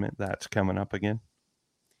that tournament that's coming up again?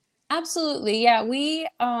 Absolutely. Yeah, we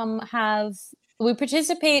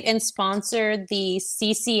participate and sponsor the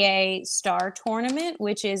CCA Star Tournament,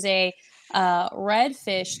 which is a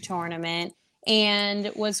redfish tournament.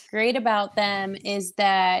 And what's great about them is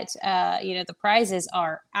that the prizes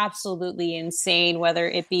are absolutely insane, whether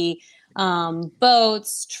it be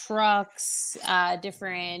boats, trucks,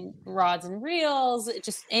 different rods and reels,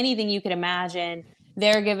 just anything you could imagine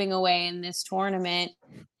they're giving away in this tournament.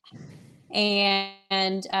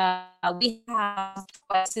 And we have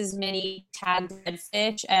twice as many tagged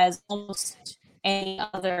redfish as almost any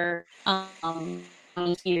other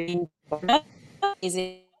here in Florida. Is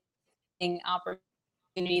it an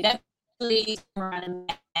opportunity that really around in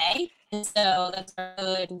May, and so that's a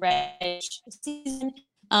good redfish season.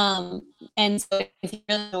 And so if you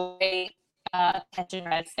really enjoy catching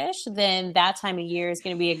redfish, then that time of year is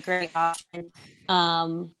going to be a great option.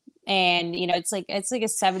 And it's like a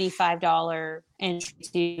 $75 entry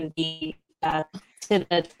to the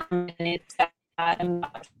tournament. I'm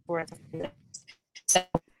not sure so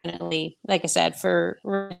definitely, like I said, for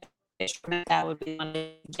redfish, that would be one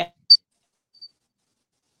to get.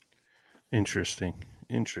 Interesting.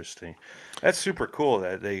 That's super cool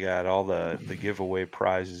that they got all the giveaway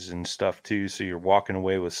prizes and stuff too. So you're walking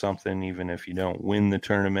away with something, even if you don't win the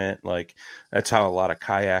tournament. Like that's how a lot of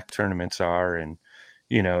kayak tournaments are, and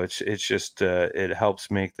it's just it helps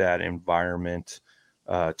make that environment,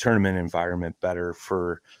 tournament environment, better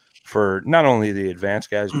for not only the advanced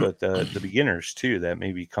guys but the beginners too that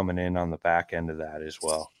may be coming in on the back end of that as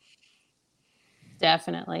well.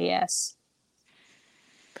 Definitely, yes.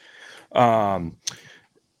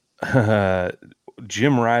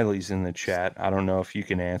 Jim Riley's in the chat. I don't know if you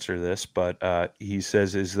can answer this, but he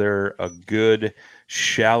says, is there a good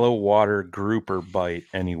shallow water grouper bite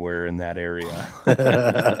anywhere in that area?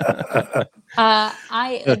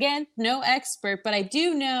 I, again, no expert, but I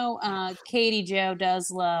do know Katie Jo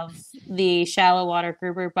does love the shallow water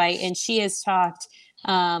grouper bite, and she has talked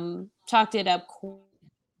it up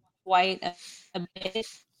quite a bit.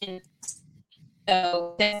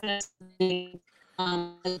 So definitely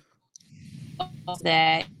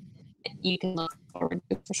that you can look forward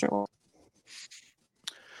to for sure.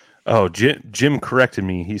 Oh, Jim corrected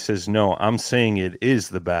me. He says, no, I'm saying it is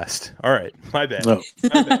the best. All right. My bad. No.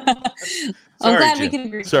 My bad. I'm glad Jim. we can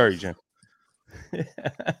agree. Sorry, Jim.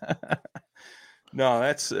 No,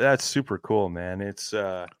 that's super cool, man. It's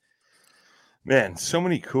man, so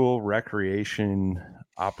many cool recreation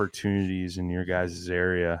opportunities in your guys'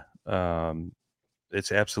 area.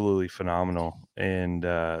 It's absolutely phenomenal. And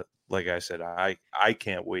like I said, I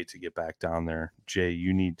can't wait to get back down there. Jay,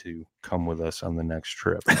 you need to come with us on the next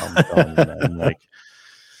trip. I'm telling you, man. Like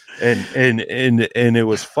And it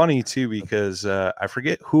was funny too, because I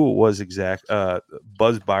forget who it was exact.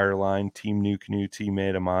 Buzz Byerline, Team New Canoe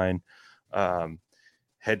teammate of mine,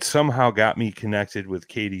 had somehow got me connected with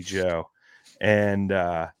Katie Joe, and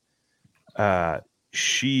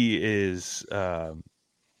she is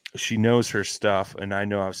she knows her stuff, and I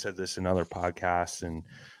know I've said this in other podcasts, and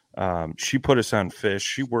she put us on fish.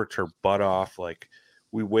 She worked her butt off. Like,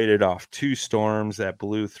 we waited off 2 storms that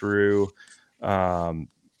blew through.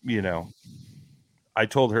 You know, I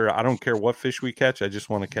told her, I don't care what fish we catch. I just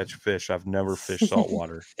want to catch fish. I've never fished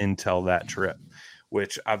saltwater until that trip,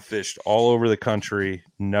 which I've fished all over the country,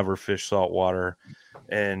 never fished saltwater.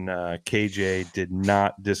 And KJ did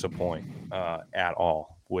not disappoint at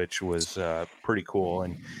all, which was pretty cool.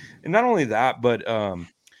 And not only that, but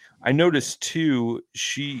I noticed too,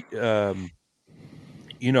 she, you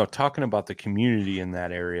know, talking about the community in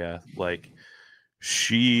that area, like,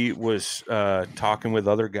 she was talking with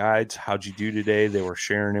other guides. How'd you do today? They were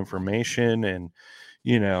sharing information and,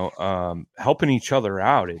 you know, helping each other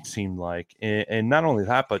out, it seemed like. And not only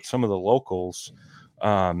that, but some of the locals,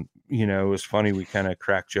 you know, it was funny. We kind of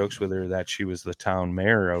cracked jokes with her that she was the town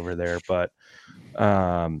mayor over there. But,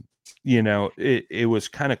 you know, it was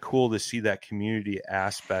kind of cool to see that community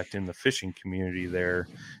aspect in the fishing community there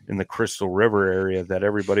in the Crystal River area, that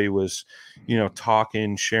everybody was, you know,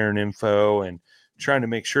 talking, sharing info, and trying to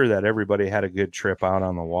make sure that everybody had a good trip out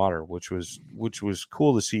on the water, which was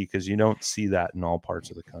cool to see, because you don't see that in all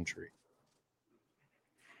parts of the country.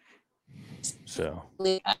 So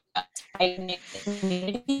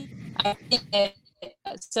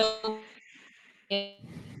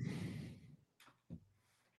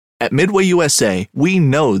At Midway USA, we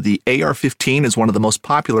know the AR-15 is one of the most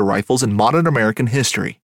popular rifles in modern American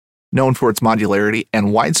history. Known for its modularity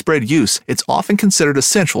and widespread use, it's often considered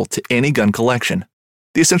essential to any gun collection.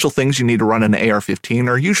 The essential things you need to run an AR-15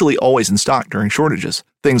 are usually always in stock during shortages,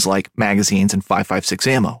 things like magazines and 5.56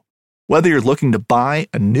 ammo. Whether you're looking to buy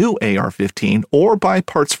a new AR-15 or buy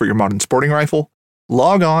parts for your modern sporting rifle,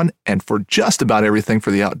 log on, and for just about everything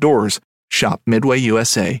for the outdoors, shop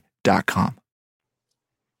MidwayUSA.com.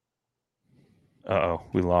 Uh-oh,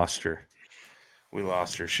 we lost her.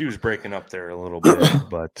 She was breaking up there a little bit,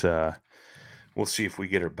 but we'll see if we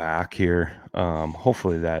get her back here.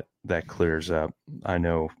 Hopefully that clears up. I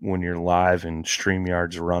know when you're live and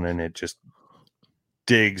StreamYard's running, it just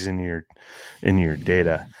digs in your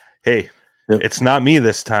data. Hey, It's not me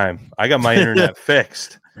this time. I got my internet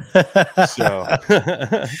fixed. So,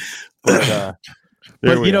 but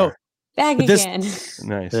you know, back again.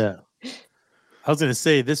 Nice. Yeah. I was going to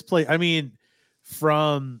say this place. I mean,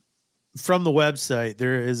 from the website,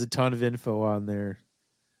 there is a ton of info on there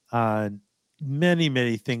on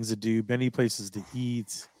many things to do, many places to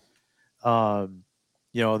eat.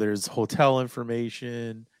 You know, there's hotel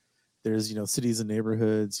information. There's, you know, cities and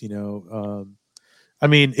neighborhoods. You know, I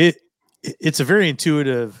mean, it's a very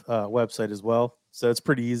intuitive website as well, so it's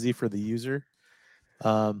pretty easy for the user.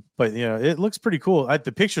 But you know, it looks pretty cool.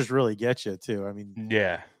 The pictures really get you too. I mean,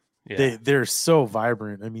 yeah. They're so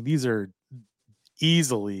vibrant. I mean, these are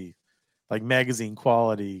easily like magazine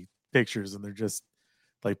quality pictures, and they're just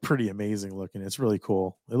like pretty amazing looking. It's really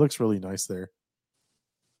cool. It looks really nice there.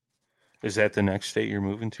 Is that the next state you're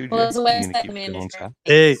moving to? Well, it's a website.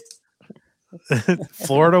 Hey,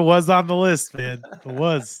 Florida was on the list, man. It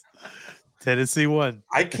was. Tennessee won.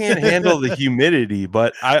 I can't handle the humidity,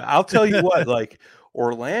 but I'll tell you what, like,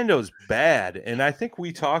 Orlando's bad. And I think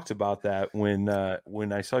we talked about that when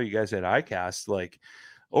I saw you guys at ICAST, like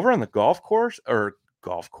over on the Gulf Coast,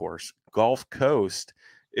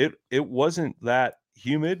 it wasn't that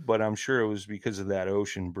humid, but I'm sure it was because of that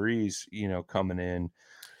ocean breeze, you know, coming in.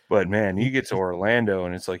 But man, you get to Orlando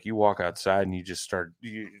and it's like you walk outside and you just start,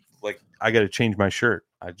 I got to change my shirt.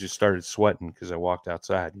 I just started sweating because I walked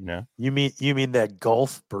outside, you know. You mean that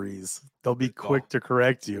Gulf breeze? They'll be quick to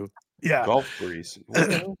correct you. Yeah, Gulf breeze.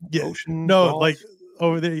 Yeah, ocean. No, Gulf. like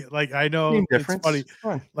over there. Like I know it's funny.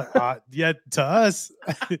 Like, yeah, to us,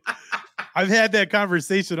 I've had that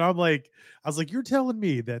conversation. I was like, you're telling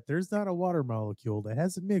me that there's not a water molecule that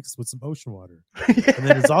hasn't mixed with some ocean water, and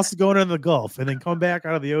then it's also going into the Gulf, and then come back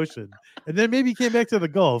out of the ocean, and then maybe came back to the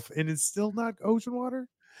Gulf, and it's still not ocean water.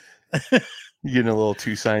 You're getting a little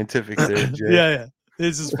too scientific there, Jay. Yeah.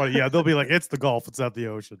 This is funny. Yeah, they'll be like, it's the Gulf, it's not the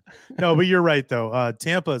ocean. No, but you're right though.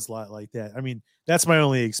 Tampa is a lot like that. I mean, that's my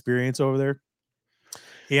only experience over there.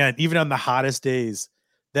 And even on the hottest days,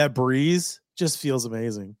 that breeze just feels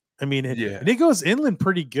amazing. I mean, and it goes inland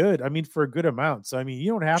pretty good. I mean, for a good amount. So I mean, you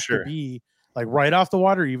don't have to be like right off the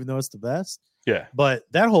water, even though it's the best. Yeah. But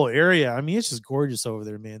that whole area, I mean, it's just gorgeous over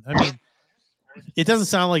there, man. I mean, it doesn't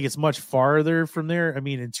sound like it's much farther from there. I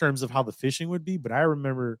mean, in terms of how the fishing would be, but I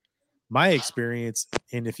remember my experience.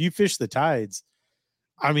 And if you fish the tides,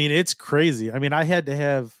 I mean, it's crazy. I mean, I had to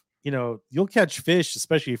have, you'll catch fish,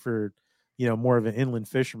 especially for, more of an inland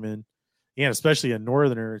fisherman, and especially a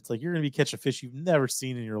northerner. It's like you're going to be catching fish you've never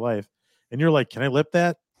seen in your life. And you're like, can I lip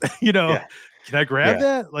that? Can I grab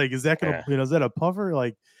that? Like, is that going to, is that a puffer?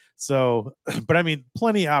 Like, so, but I mean,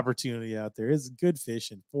 plenty of opportunity out there. It's good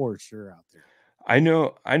fishing for sure out there. I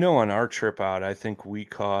know on our trip out, I think we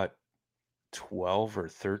caught 12 or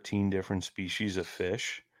 13 different species of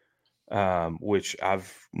fish, which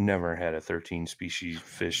I've never had a 13 species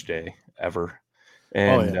fish day ever.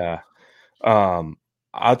 And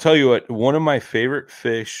I'll tell you what, one of my favorite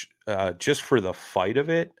fish, just for the fight of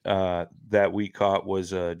it, that we caught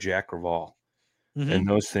was a Jack Crevalle. Mm-hmm. And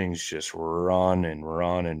those things just run and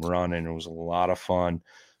run and run, and it was a lot of fun.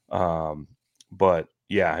 But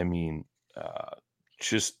yeah, I mean,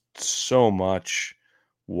 just so much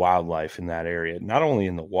wildlife in that area, not only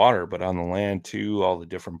in the water, but on the land too, all the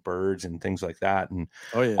different birds and things like that. And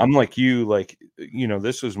I'm like you, like,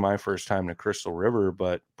 this was my first time to Crystal River,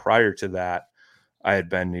 but prior to that, I had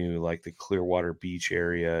been to like the Clearwater Beach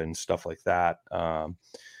area and stuff like that,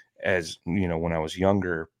 as when I was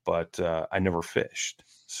younger, but I never fished.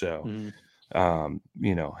 So,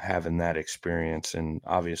 having that experience, and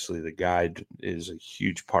obviously the guide is a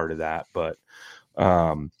huge part of that, but,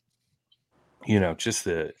 just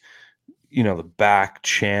the back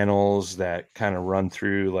channels that kind of run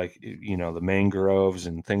through, like, the mangroves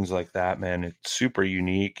and things like that, man, it's super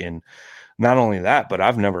unique. And not only that, but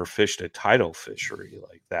I've never fished a tidal fishery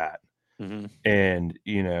like that. Mm-hmm. And,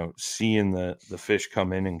 seeing the fish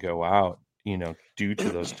come in and go out, due to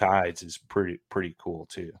those tides is pretty cool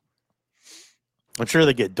too. I'm sure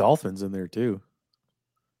they get dolphins in there too.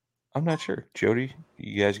 I'm not sure. Jody,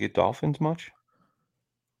 you guys get dolphins much?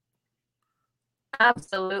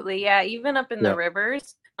 Absolutely. Yeah. Even up in the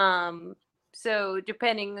rivers. So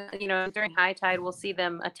depending, during high tide, we'll see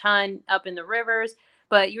them a ton up in the rivers.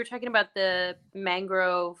 But you were talking about the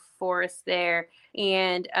mangrove forest there,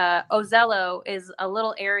 and Ozello is a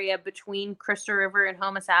little area between Crystal River and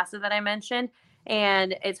Homosassa that I mentioned,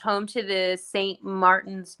 and it's home to the St.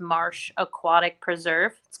 Martin's Marsh Aquatic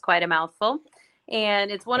Preserve. It's quite a mouthful,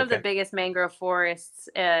 and it's one of the biggest mangrove forests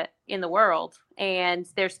in the world, and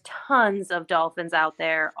there's tons of dolphins out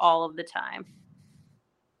there all of the time.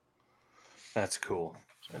 That's cool.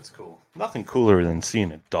 Nothing cooler than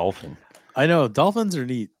seeing a dolphin. I know dolphins are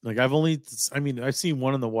neat. Like I've seen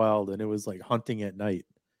one in the wild, and it was like hunting at night,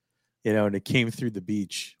 and it came through the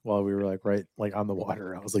beach while we were right on the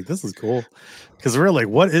water. I was like, this is cool. Cause we're like,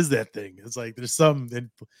 what is that thing? It's like, there's some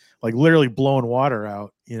like literally blowing water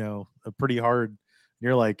out, pretty hard. And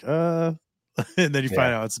you're like, and then you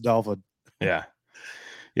find out it's a dolphin. Yeah.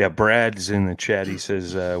 Yeah. Brad's in the chat. He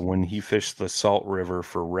says, when he fished the Salt River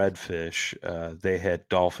for redfish, they had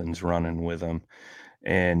dolphins running with them.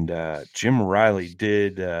 And Jim Riley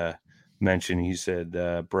did mention, he said,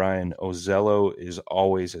 Brian, Ozello is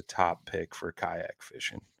always a top pick for kayak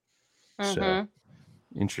fishing. Mm-hmm. So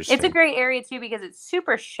interesting. It's a great area too, because it's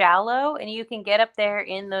super shallow, and you can get up there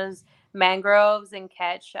in those mangroves and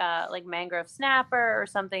catch like mangrove snapper or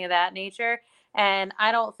something of that nature. And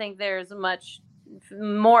I don't think there's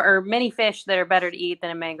many fish that are better to eat than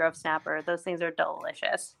a mangrove snapper. Those things are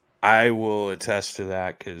delicious. I will attest to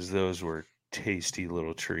that, because those were tasty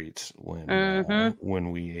little treats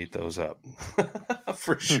when we ate those up.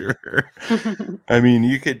 For sure. I mean,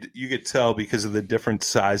 you could tell because of the different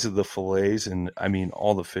size of the fillets, and I mean,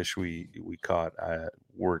 all the fish we caught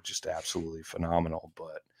were just absolutely phenomenal.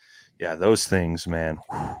 But yeah, those things, man,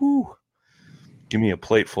 give me a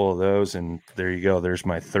plate full of those, and there you go. There's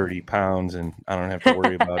my 30 pounds, and I don't have to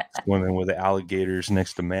worry about swimming with alligators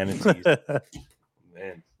next to manatees.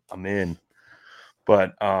 Man, I'm in.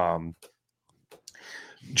 But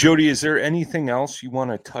Jody, is there anything else you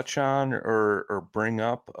want to touch on or bring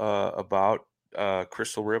up about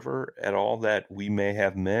Crystal River at all that we may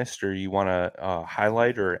have missed, or you want to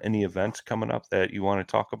highlight, or any events coming up that you want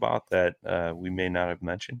to talk about that we may not have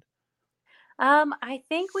mentioned? I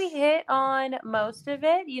think we hit on most of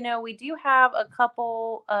it. We do have a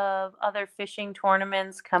couple of other fishing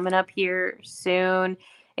tournaments coming up here soon,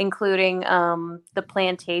 including the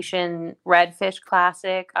Plantation Redfish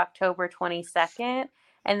Classic, October 22nd.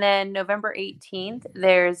 And then November 18th,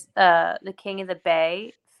 there's the King of the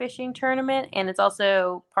Bay fishing tournament. And it's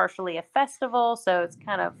also partially a festival, so it's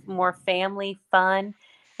kind of more family fun.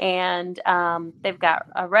 And they've got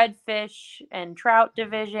a redfish and trout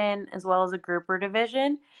division, as well as a grouper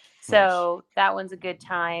division. So that one's a good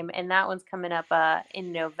time. And that one's coming up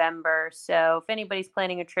in November. So if anybody's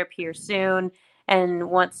planning a trip here soon and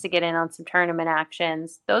wants to get in on some tournament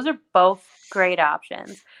actions, those are both great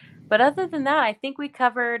options. But other than that, I think we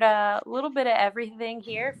covered a little bit of everything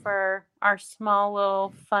here for our small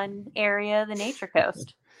little fun area, the Nature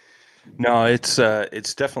Coast. No, it's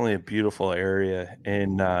definitely a beautiful area,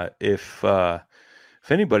 and if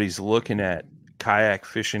anybody's looking at kayak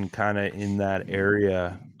fishing kind of in that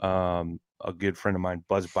area, a good friend of mine,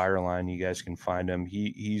 Buzz Byerline, you guys can find him.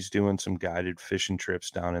 He's doing some guided fishing trips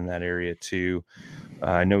down in that area too.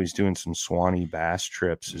 I know he's doing some Swanee bass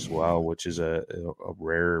trips as well, which is a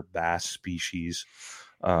rare bass species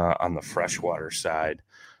on the freshwater side.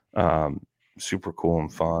 Super cool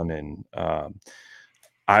and fun, and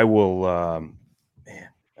I will, man,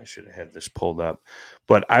 I should have had this pulled up,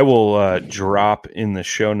 but I will drop in the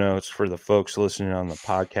show notes for the folks listening on the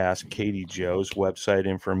podcast, Katie Joe's website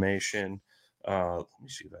information. Let me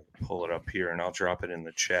see if I can pull it up here, and I'll drop it in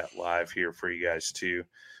the chat live here for you guys too.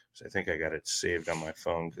 So I think I got it saved on my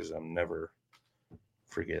phone because I'm never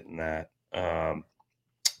forgetting that.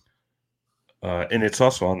 And it's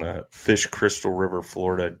also on the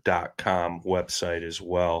fishcrystalriverflorida.com website as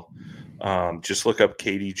well. Just look up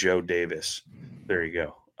Katie Joe Davis. There you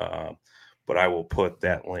go. But I will put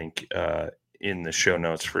that link in the show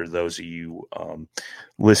notes for those of you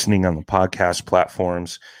listening on the podcast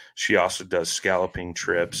platforms. She also does scalloping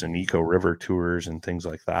trips and eco river tours and things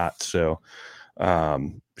like that. So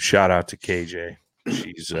shout out to KJ.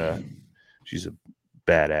 She's a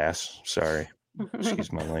badass. Sorry.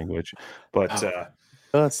 Excuse my language, but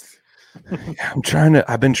I've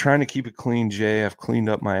been trying to keep it clean, Jay. I've cleaned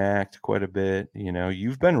up my act quite a bit. You know,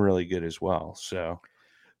 you've been really good as well. So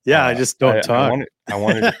yeah, I just don't talk. I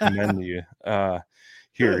wanted to commend you.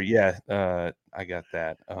 Here, yeah, I got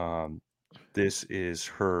that. This is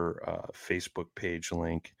her Facebook page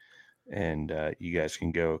link, and you guys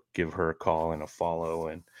can go give her a call and a follow,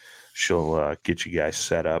 and she'll get you guys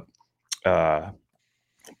set up.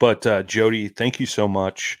 But Jody, thank you so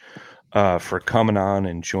much for coming on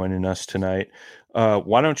and joining us tonight.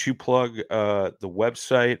 Why don't you plug the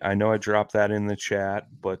website? I know I dropped that in the chat,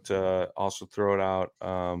 but also throw it out.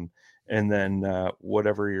 And then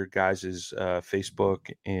whatever your guys'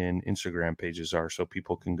 Facebook and Instagram pages are, so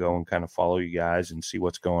people can go and kind of follow you guys and see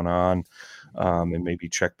what's going on, and maybe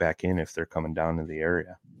check back in if they're coming down to the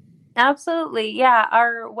area. Absolutely. Yeah.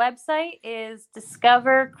 Our website is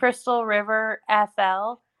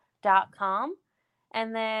discovercrystalriverfl.com.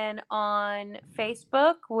 And then on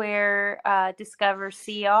Facebook, we're Discover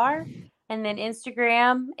CR. And then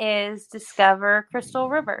Instagram is Discover Crystal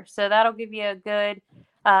River. So that'll give you a good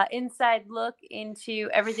inside look into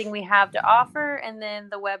everything we have to offer. And then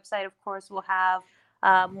the website, of course, will have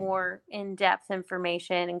more in-depth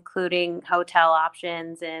information, including hotel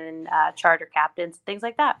options and charter captains, things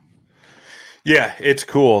like that. Yeah, it's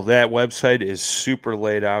cool. That website is super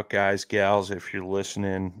laid out, guys, gals. If you're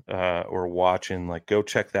listening or watching, like, go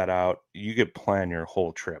check that out. You could plan your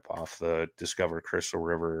whole trip off the Discover Crystal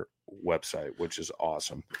River website, which is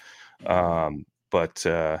awesome. But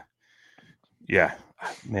yeah,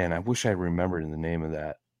 man, I wish I remembered the name of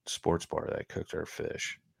that sports bar that cooked our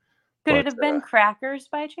fish. Could it have been Crackers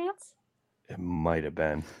by chance? It might have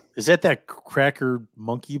been. Is that Cracker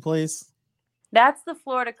Monkey place? That's the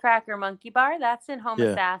Florida Cracker Monkey Bar. That's in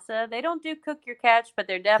Homosassa. Yeah. They don't do cook your catch, but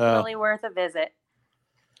they're definitely worth a visit.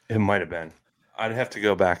 It might have been. I'd have to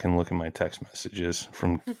go back and look at my text messages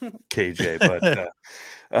from KJ. But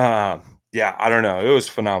yeah, I don't know. It was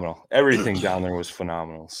phenomenal. Everything down there was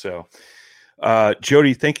phenomenal. So,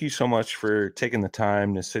 Jody, thank you so much for taking the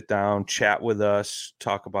time to sit down, chat with us,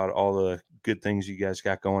 talk about all the good things you guys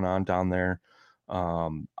got going on down there.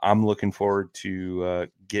 I'm looking forward to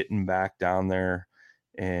getting back down there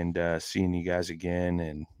and seeing you guys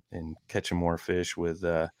again and catching more fish with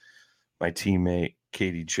my teammate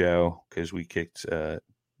Katie Joe, because we kicked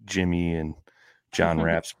Jimmy and John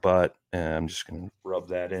Rapp's butt. I'm just going to rub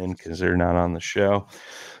that in because they're not on the show.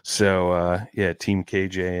 So, yeah, Team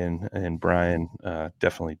KJ and Brian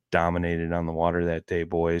definitely dominated on the water that day,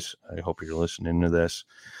 boys. I hope you're listening to this.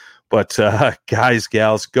 But guys,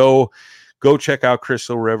 gals, go check out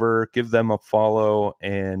Crystal River, give them a follow,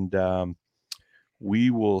 and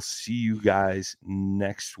we will see you guys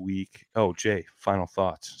next week. Oh, Jay, final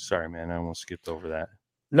thoughts. Sorry, man, I almost skipped over that.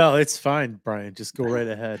 No, it's fine, Brian. Just go right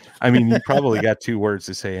ahead. I mean, you probably got 2 words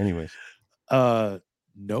to say anyways. Nope.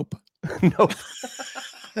 Nope.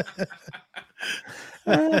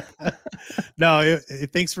 No,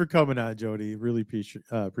 thanks for coming on, Jody. Really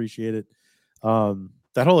appreciate it.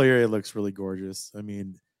 That whole area looks really gorgeous. I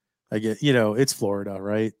mean, I get, it's Florida,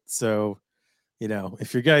 right? So,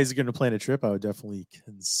 if your guys are going to plan a trip, I would definitely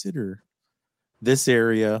consider this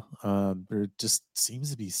area. There just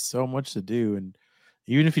seems to be so much to do, and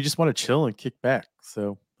even if you just want to chill and kick back.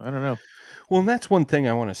 So I don't know. Well, and that's one thing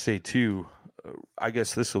I want to say too. I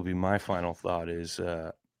guess this will be my final thought is,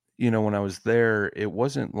 when I was there, it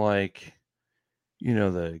wasn't like,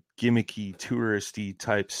 the gimmicky touristy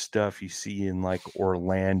type stuff you see in like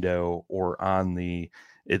Orlando or on the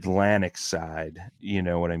Atlantic side. You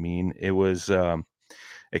know what I mean? It was,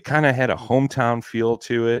 it kind of had a hometown feel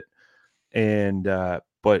to it. And,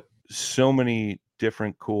 but so many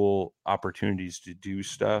different cool opportunities to do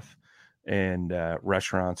stuff and,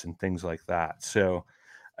 restaurants and things like that. So,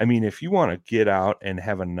 I mean, if you want to get out and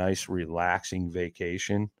have a nice, relaxing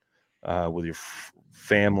vacation, with your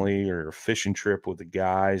family or a fishing trip with the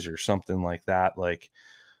guys or something like that, like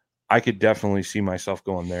I could definitely see myself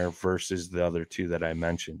going there versus the other two that I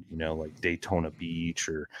mentioned, like Daytona Beach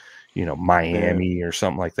or, Miami or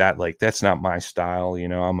something like that. Like that's not my style.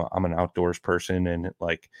 I'm an outdoors person, and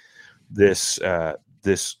like this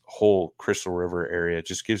whole Crystal River area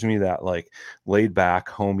just gives me that like laid back,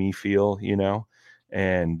 homey feel,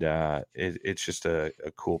 and it's just a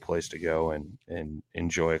cool place to go and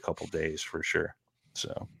enjoy a couple days for sure.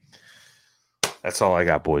 So that's all I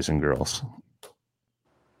got, boys and girls.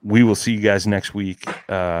 We will see you guys next week.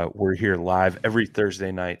 We're here live every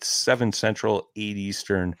Thursday night, 7 Central, 8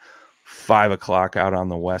 Eastern, 5 o'clock out on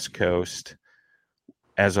the West Coast.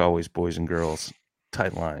 As always, boys and girls,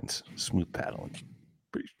 tight lines, smooth paddling.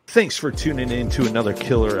 Thanks for tuning in to another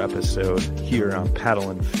killer episode here on Paddle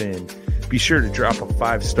and Fin. Be sure to drop a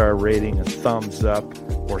 5-star rating, a thumbs up,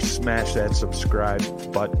 or smash that subscribe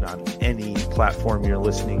button on any platform you're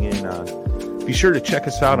listening in on. Be sure to check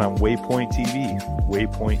us out on Waypoint TV,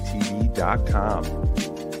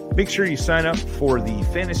 waypointtv.com. Make sure you sign up for the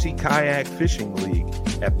Fantasy Kayak Fishing League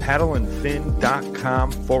at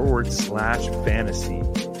paddleandfin.com/fantasy.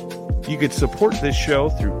 You could support this show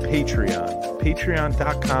through Patreon,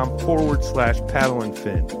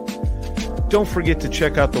 patreon.com/paddleandfin. Don't forget to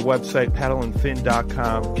check out the website,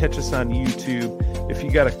 paddleandfin.com. Catch us on YouTube. If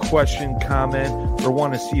you got a question, comment, or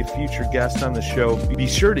want to see a future guest on the show, be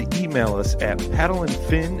sure to email us at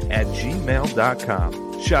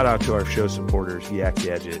paddleandfin@gmail.com. Shout out to our show supporters, Yak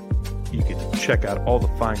Gadget. You can check out all the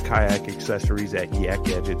fine kayak accessories at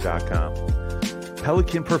yakgadget.com.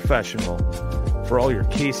 Pelican Professional. For all your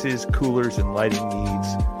cases, coolers, and lighting needs,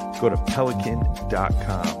 go to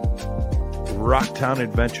pelican.com. Rocktown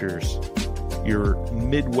Adventures, your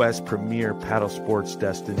Midwest premier paddle sports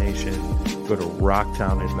destination. Go to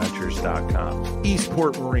rocktownadventures.com.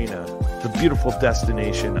 Eastport Marina, the beautiful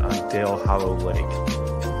destination on Dale Hollow Lake.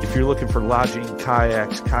 If you're looking for lodging,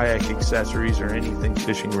 kayaks, kayak accessories, or anything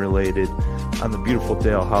fishing related on the beautiful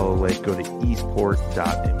Dale Hollow Lake, go to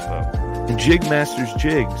eastport.info. And Jigmasters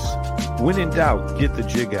Jigs. When in doubt, get the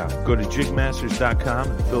jig out. Go to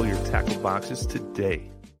jigmasters.com and fill your tackle boxes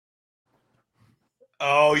today.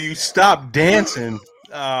 Oh, you stopped dancing.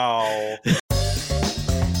 Oh.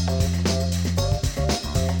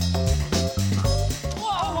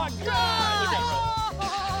 Oh my God!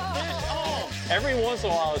 Every once in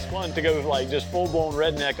a while, it's fun to go like just full-blown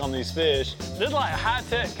redneck on these fish. This is like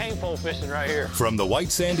high-tech cane pole fishing right here. From the white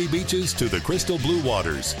sandy beaches to the crystal blue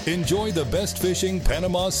waters, enjoy the best fishing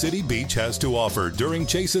Panama City Beach has to offer during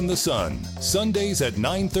Chasing the Sun. Sundays at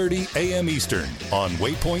 9:30 a.m. Eastern on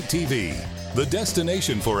Waypoint TV, the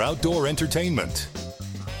destination for outdoor entertainment.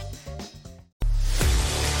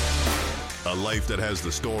 A life that has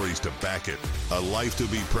the stories to back it. A life to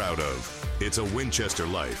be proud of. It's a Winchester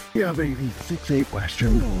life. Yeah, baby. 6'8"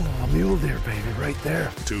 Western. Oh, mule deer, baby, right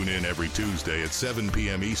there. Tune in every Tuesday at 7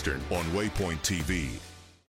 p.m. Eastern on Waypoint TV.